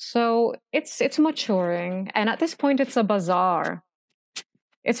 So it's maturing, and at this point, it's a bazaar.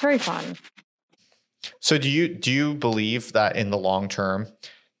 It's very fun. So do you believe that in the long term,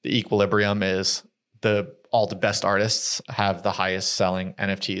 the equilibrium is all the best artists have the highest selling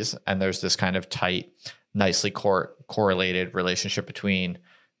NFTs, and there's this kind of tight, nicely correlated relationship between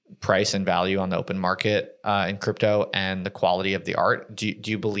price and value on the open market in crypto and the quality of the art? Do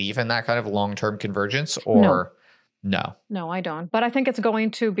you believe in that kind of long-term convergence, or no? No, I don't. But I think it's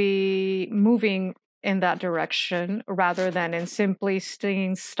going to be moving in that direction rather than in simply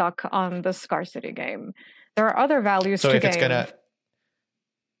staying stuck on the scarcity game. There are other values to gain.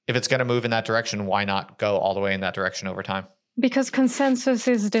 If it's gonna move in that direction, why not go all the way in that direction over time? Because consensus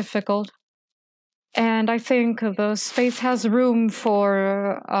is difficult. And I think the space has room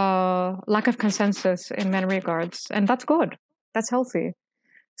for lack of consensus in many regards. And that's good. That's healthy.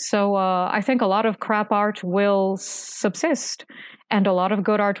 So I think a lot of crap art will subsist, and a lot of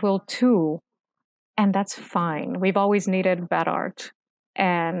good art will too. And that's fine. We've always needed bad art.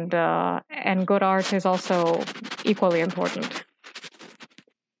 And good art is also equally important.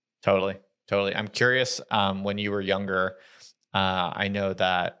 Totally. I'm curious, when you were younger, I know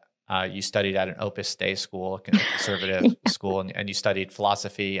that you studied at an Opus Dei school, a conservative school, and you studied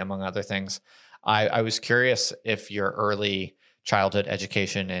philosophy, among other things. I was curious if your early childhood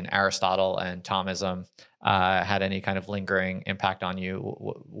education in Aristotle and Thomism had any kind of lingering impact on you.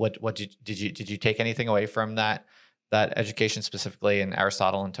 What did you take anything away from that education, specifically in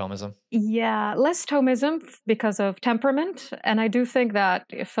Aristotle and Thomism? Yeah, less Thomism because of temperament. And I do think that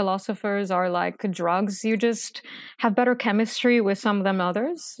philosophers are like drugs. You just have better chemistry with some of them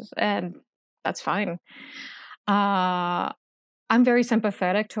others, and that's fine. I'm very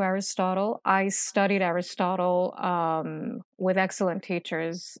sympathetic to Aristotle. I studied Aristotle with excellent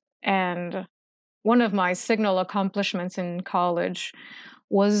teachers. And one of my signal accomplishments in college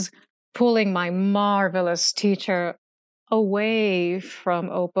was pulling my marvelous teacher away from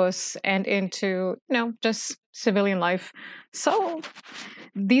Opus and into, just civilian life. So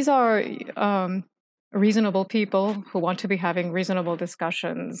these are reasonable people who want to be having reasonable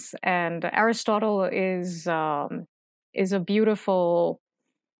discussions. And Aristotle is a beautiful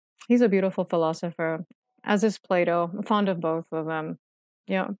philosopher, as is Plato. I'm fond of both of them.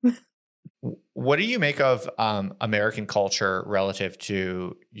 Yeah. What do you make of American culture relative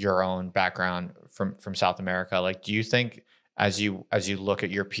to your own background from South America? Like, do you think as you look at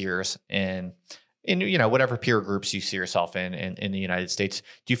your peers in whatever peer groups you see yourself in the United States,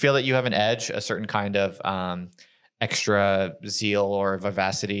 do you feel that you have an edge, a certain kind of extra zeal or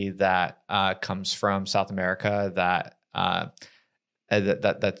vivacity that comes from South America that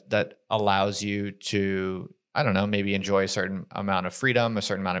allows you to, I don't know, maybe enjoy a certain amount of freedom, a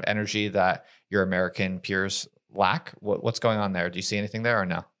certain amount of energy that your American peers lack? What's going on there? Do you see anything there or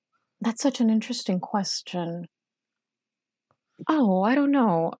no? That's such an interesting question. Oh, I don't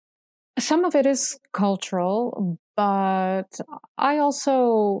know. Some of it is cultural, but I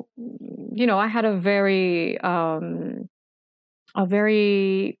also, I had a very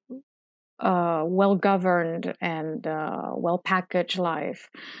well-governed and well-packaged life.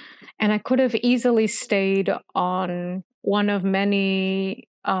 And I could have easily stayed on one of many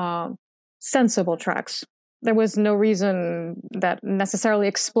sensible tracks. There was no reason that necessarily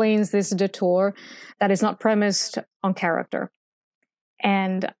explains this detour that is not premised on character.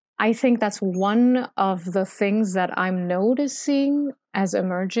 And I think that's one of the things that I'm noticing as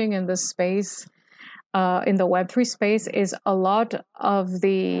emerging in this space, in the Web3 space, is a lot of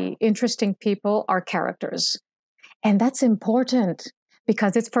the interesting people are characters. And that's important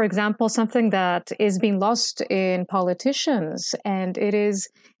because it's, for example, something that is being lost in politicians and it is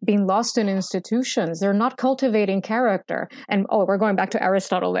being lost in institutions. They're not cultivating character. And we're going back to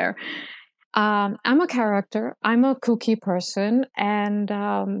Aristotle there. I'm a character. I'm a kooky person, and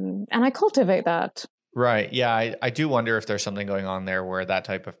I cultivate that. Right. Yeah. I do wonder if there's something going on there where that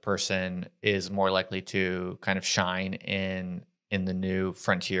type of person is more likely to kind of shine in the new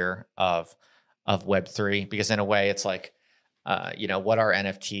frontier of Web3, because in a way it's like, what are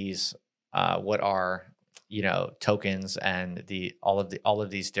NFTs? What are, tokens and all of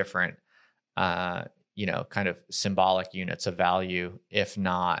these different, kind of symbolic units of value, if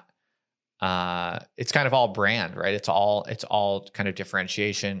not, it's kind of all brand, right? It's all kind of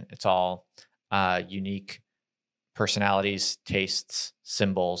differentiation. It's all unique personalities, tastes,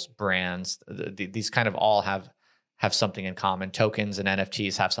 symbols, brands. These kind of all have something in common. Tokens and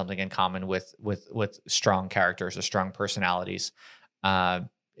NFTs have something in common with strong characters or strong personalities.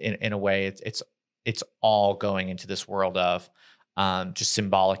 In a way, it's all going into this world of just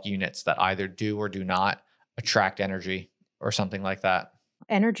symbolic units that either do or do not attract energy or something like that.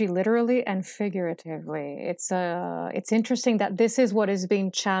 Energy, literally and figuratively. It's interesting that this is what is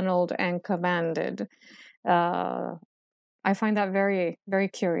being channeled and commanded. I find that very, very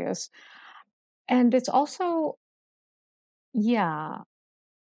curious. And it's also, the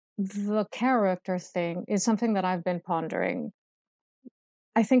character thing is something that I've been pondering.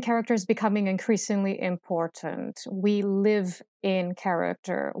 I think character is becoming increasingly important. We live in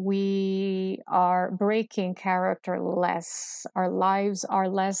character. We are breaking character less. Our lives are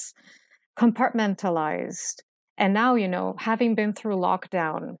less compartmentalized. And now, having been through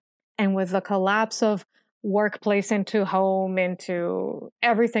lockdown and with the collapse of workplace into home, into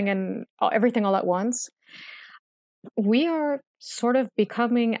everything and everything all at once, we are sort of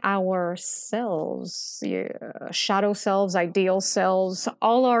becoming ourselves, shadow selves, ideal selves.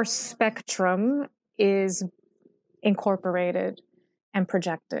 All our spectrum is incorporated and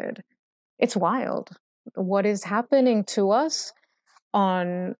projected. It's wild. What is happening to us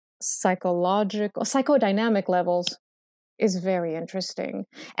on psychodynamic levels is very interesting.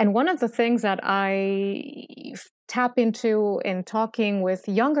 And one of the things that I tap into in talking with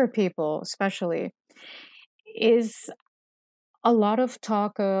younger people, especially, is a lot of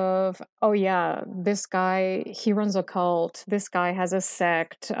talk of, this guy, he runs a cult. This guy has a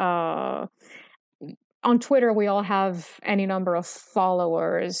sect. On Twitter, we all have any number of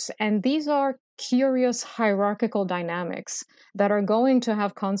followers. And these are curious hierarchical dynamics that are going to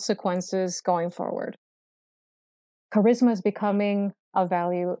have consequences going forward. Charisma is becoming a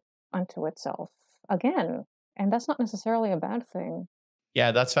value unto itself again. And that's not necessarily a bad thing.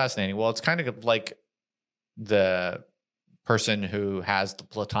 Yeah, that's fascinating. Well, it's kind of like the person who has the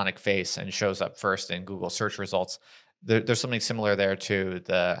platonic face and shows up first in Google search results. There's something similar there to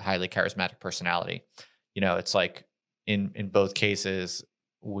the highly charismatic personality. It's like in both cases,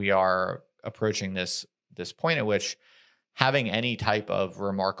 we are approaching this point at which having any type of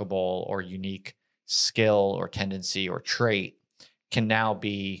remarkable or unique skill or tendency or trait can now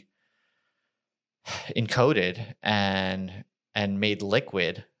be encoded and made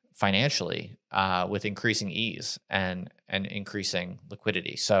liquid financially with increasing ease and increasing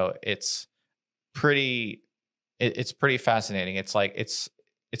liquidity. So it's pretty fascinating. It's like it's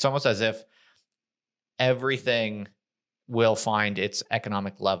almost as if everything will find its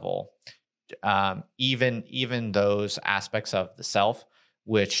economic level, even those aspects of the self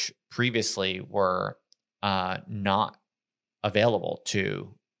which previously were not available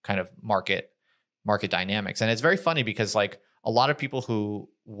to kind of market dynamics. And it's very funny because like a lot of people who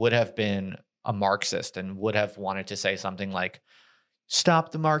would have been a Marxist and would have wanted to say something like,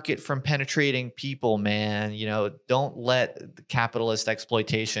 stop the market from penetrating people, man. Don't let the capitalist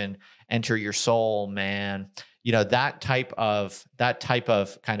exploitation enter your soul, man. That type of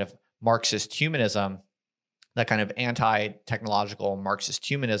kind of Marxist humanism, that kind of anti-technological Marxist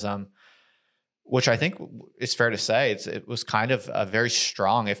humanism which I think is fair to say. It was kind of a very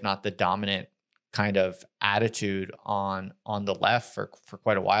strong, if not the dominant kind of attitude on the left for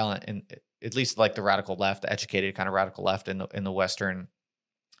quite a while, and at least like the radical left, the educated kind of radical left in the Western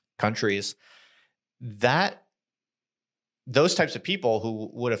countries. That those types of people who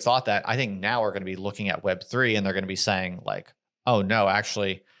would have thought that, I think now are going to be looking at Web3 and they're going to be saying like, oh no,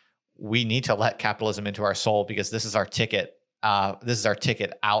 actually, we need to let capitalism into our soul because this is our ticket. This is our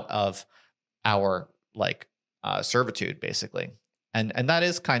ticket out of our servitude, basically. And that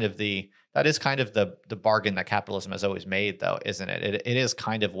is kind of the bargain that capitalism has always made, though, isn't it? It is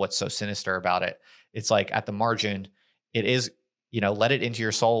kind of what's so sinister about it. It's like at the margin, it is, let it into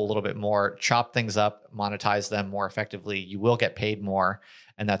your soul a little bit more, chop things up, monetize them more effectively. You will get paid more,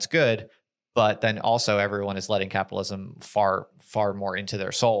 and that's good. But then also everyone is letting capitalism far, far more into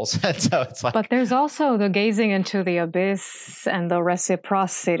their souls. And so it's like, but there's also the gazing into the abyss and the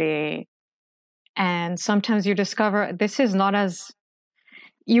reciprocity. And sometimes you discover this is not as,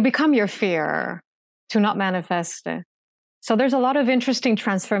 you become your fear to not manifest it. So there's a lot of interesting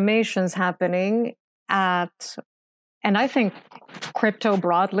transformations happening and I think crypto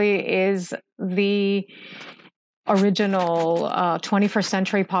broadly is the original 21st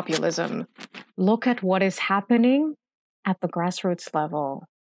century populism. Look at what is happening at the grassroots level.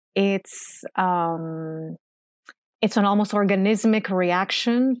 It's an almost organismic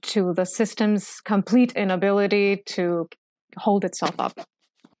reaction to the system's complete inability to hold itself up.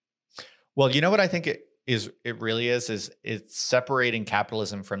 Well, you know what I think it really is it's separating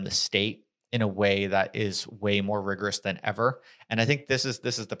capitalism from the state in a way that is way more rigorous than ever. And I think this is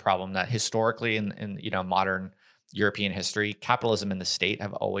the problem, that historically in modern European history, capitalism and the state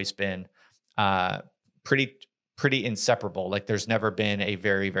have always been pretty inseparable. Like there's never been a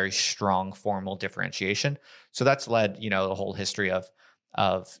very, very strong formal differentiation. So that's led, the whole history of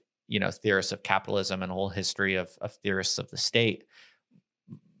theorists of capitalism and a whole history of theorists of the state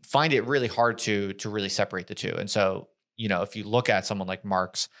find it really hard to really separate the two. And so, if you look at someone like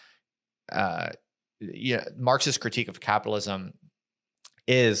Marx, Marx's critique of capitalism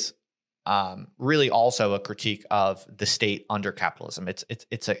is really also a critique of the state under capitalism.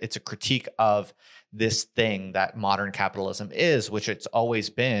 It's a critique of this thing that modern capitalism is, which it's always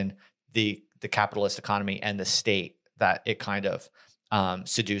been the capitalist economy and the state that it kind of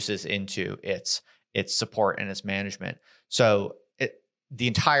seduces into its support and its management. So the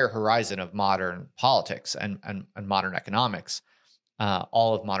entire horizon of modern politics and modern economics,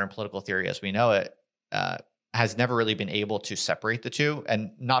 all of modern political theory as we know it, has never really been able to separate the two,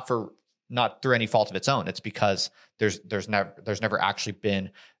 and not through any fault of its own. It's because there's never actually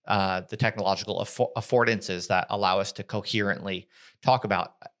been the technological affordances that allow us to coherently talk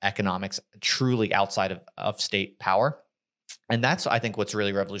about economics truly outside of state power. And that's, I think, what's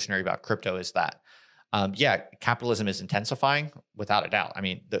really revolutionary about crypto is that, capitalism is intensifying without a doubt. I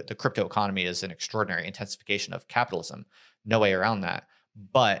mean, the crypto economy is an extraordinary intensification of capitalism. No way around that.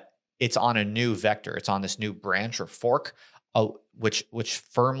 But it's on a new vector. It's on this new branch or fork, which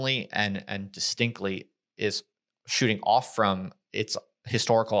firmly and distinctly is shooting off from its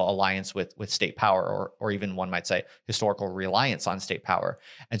historical alliance with state power, or even one might say historical reliance on state power.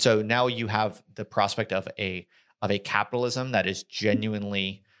 And so now you have the prospect of a capitalism that is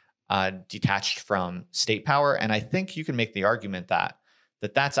genuinely detached from state power. And I think you can make the argument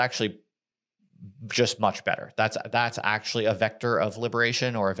that's actually just much better. That's actually a vector of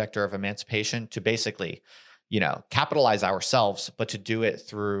liberation or a vector of emancipation, to basically, capitalize ourselves, but to do it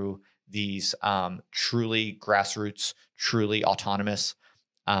through these truly grassroots, truly autonomous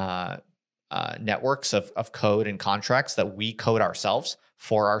networks of code and contracts that we code ourselves,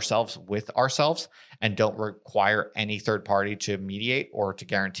 for ourselves, with ourselves, and don't require any third party to mediate or to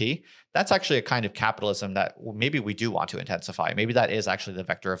guarantee. That's actually a kind of capitalism that maybe we do want to intensify. Maybe that is actually the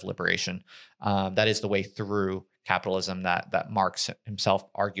vector of liberation. That is the way through capitalism that Marx himself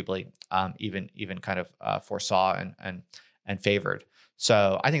arguably even kind of foresaw and favored.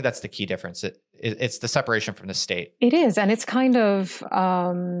 So I think that's the key difference. It's the separation from the state. It is, and it's kind of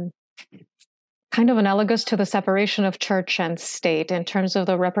analogous to the separation of church and state in terms of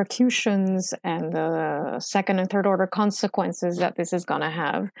the repercussions and the second and third order consequences that this is going to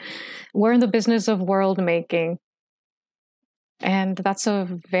have. We're in the business of world making, and that's a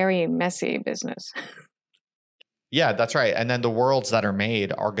very messy business. Yeah, that's right. And then the worlds that are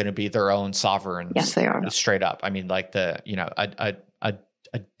made are going to be their own sovereigns. Yes, they are. Straight up. I mean, like a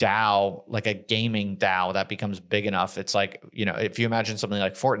DAO, like a gaming DAO that becomes big enough. It's like, if you imagine something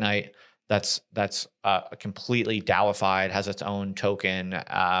like Fortnite, that's completely DAOified, has its own token,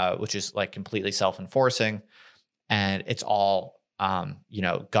 which is like completely self-enforcing, and it's all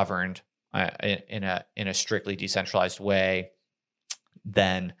governed in a strictly decentralized way,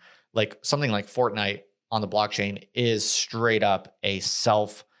 then like something like Fortnite on the blockchain is straight up a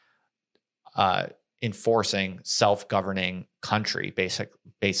enforcing, self-governing country,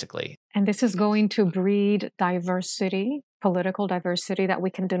 basically. And this is going to breed diversity, political diversity that we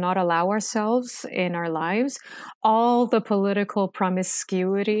do not allow ourselves in our lives. All the political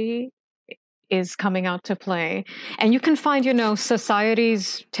promiscuity is coming out to play. And you can find,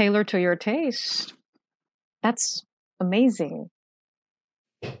 societies tailored to your taste. That's amazing.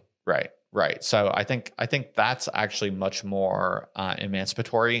 Right. So I think that's actually much more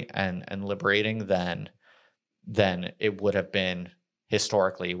emancipatory and liberating than it would have been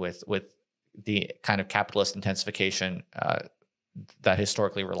historically with the kind of capitalist intensification that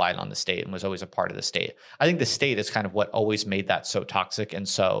historically relied on the state and was always a part of the state. I think the state is kind of what always made that so toxic and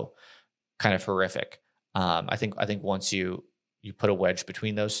so kind of horrific. I think once you put a wedge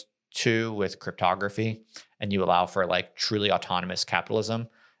between those two with cryptography and you allow for like truly autonomous capitalism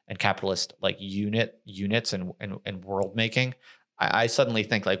and capitalist like units and world making, I suddenly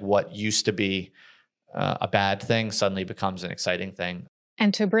think like what used to be a bad thing suddenly becomes an exciting thing.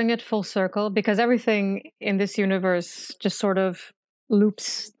 And to bring it full circle, because everything in this universe just sort of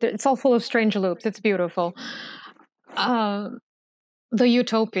loops. It's all full of strange loops. It's beautiful. The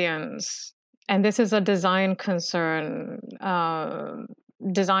utopians, and this is a design concern,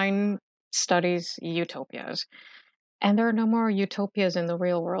 design studies utopias. And there are no more utopias in the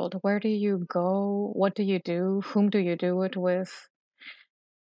real world. Where do you go? What do you do? Whom do you do it with?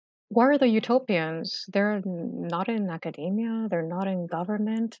 Where are the utopians? They're not in academia. They're not in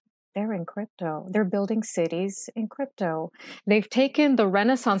government. They're in crypto. They're building cities in crypto. They've taken the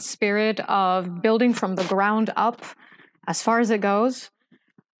Renaissance spirit of building from the ground up, as far as it goes,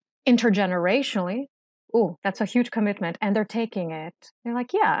 intergenerationally. Ooh, that's a huge commitment. And they're taking it. They're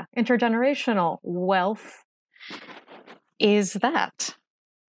like, yeah, intergenerational wealth is that.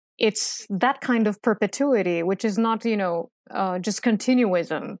 It's that kind of perpetuity, which is not, just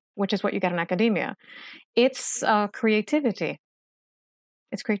continuism, which is what you get in academia. It's creativity.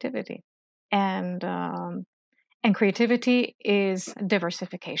 It's creativity. And creativity is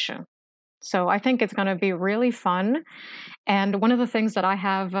diversification. So I think it's going to be really fun. And one of the things that I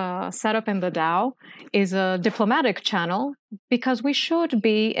have set up in the DAO is a diplomatic channel, because we should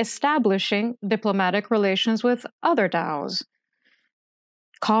be establishing diplomatic relations with other DAOs.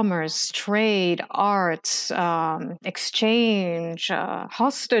 Commerce, trade, arts, exchange,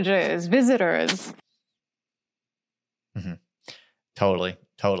 hostages, visitors. Mm-hmm. Totally.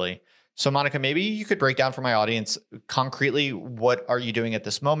 So Monica, maybe you could break down for my audience concretely, what are you doing at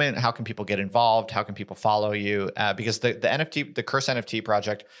this moment? How can people get involved? How can people follow you? Because the NFT, the Accursed NFT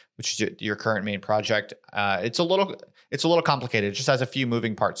project, which is your current main project, it's a little complicated. It just has a few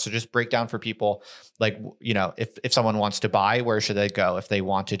moving parts. So just break down for people, like, if someone wants to buy, where should they go? If they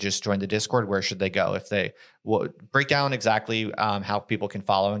want to just join the Discord, where should they go? Break down exactly how people can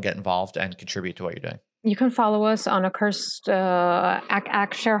follow and get involved and contribute to what you're doing. You can follow us on Accursed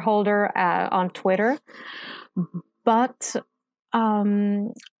shareholder on Twitter. But our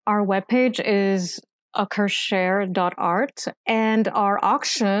webpage is accursedshare.art, and our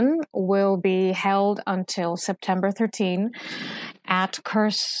auction will be held until September 13 at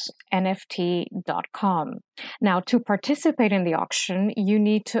cursenft.com. Now, to participate in the auction, you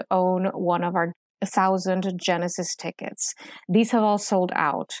need to own one of our 1,000 Genesis tickets. These have all sold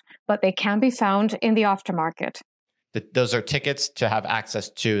out, but they can be found in the aftermarket. Those are tickets to have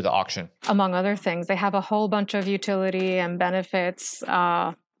access to the auction. Among other things, they have a whole bunch of utility and benefits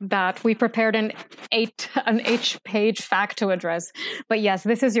that we prepared an 8-page fact to address. But yes,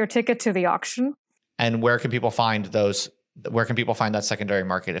 this is your ticket to the auction. And where can people find those? Where can people find that secondary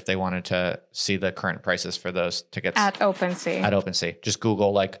market if they wanted to see the current prices for those tickets? At OpenSea. At OpenSea. Just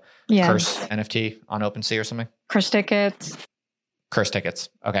Google Curse NFT on OpenSea or something. Curse tickets.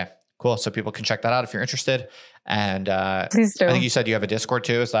 Okay, cool. So people can check that out if you're interested. And please do. I think you said you have a Discord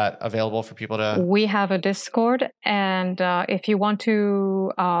too. Is that available for people to? We have a Discord. And if you want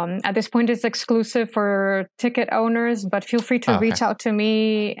to, at this point it's exclusive for ticket owners, but feel free to reach out to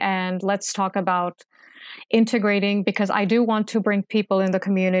me and let's talk about integrating, because I do want to bring people in the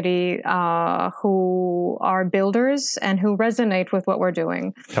community who are builders and who resonate with what we're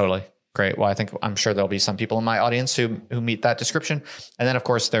doing. Totally. Great. Well, I'm sure there'll be some people in my audience who meet that description. And then of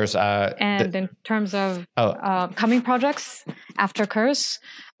course there's in terms of coming projects after Curse,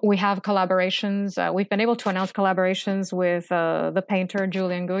 we have collaborations. We've been able to announce collaborations with the painter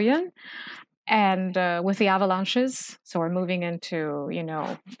Julian Guyon And with the avalanches, so we're moving into,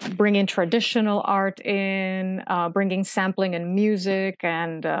 bringing traditional art in, bringing sampling and music,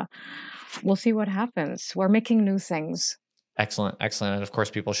 and we'll see what happens. We're making new things. Excellent. And of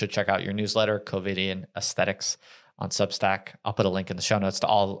course, people should check out your newsletter, Covidian Aesthetics, on Substack. I'll put a link in the show notes to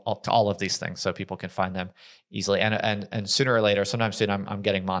all of these things so people can find them easily. And sooner or later, sometime soon, I'm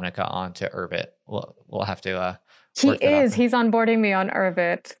getting Monica on to Urbit. We'll have to. He's onboarding me on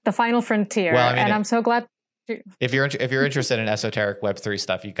Urbit, the final frontier, and I'm so glad. If you're interested in esoteric Web3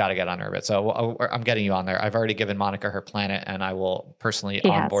 stuff, you've got to get on Urbit. So I'm getting you on there. I've already given Monica her planet, and I will personally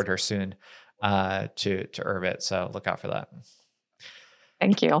onboard her soon to Urbit. So look out for that.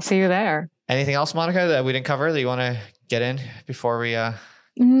 Thank you. I'll see you there. Anything else, Monica, that we didn't cover that you want to get in before we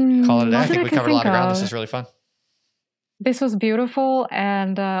call it a day? I think we covered a lot of ground. This is really fun. This was beautiful,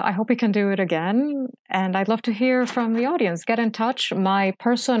 and I hope we can do it again. And I'd love to hear from the audience. Get in touch. My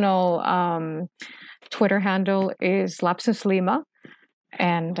personal Twitter handle is lapsuslima,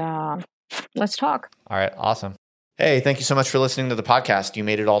 and let's talk. All right, awesome. Hey, thank you so much for listening to the podcast. You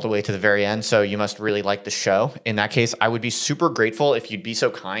made it all the way to the very end, so you must really like the show. In that case, I would be super grateful if you'd be so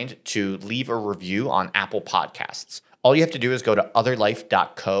kind to leave a review on Apple Podcasts. All you have to do is go to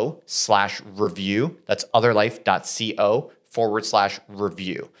otherlife.co/review. That's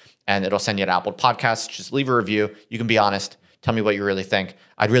otherlife.co/review. And it'll send you an Apple Podcast. Just leave a review. You can be honest. Tell me what you really think.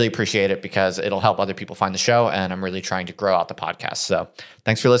 I'd really appreciate it because it'll help other people find the show. And I'm really trying to grow out the podcast. So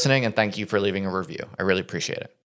thanks for listening. And thank you for leaving a review. I really appreciate it.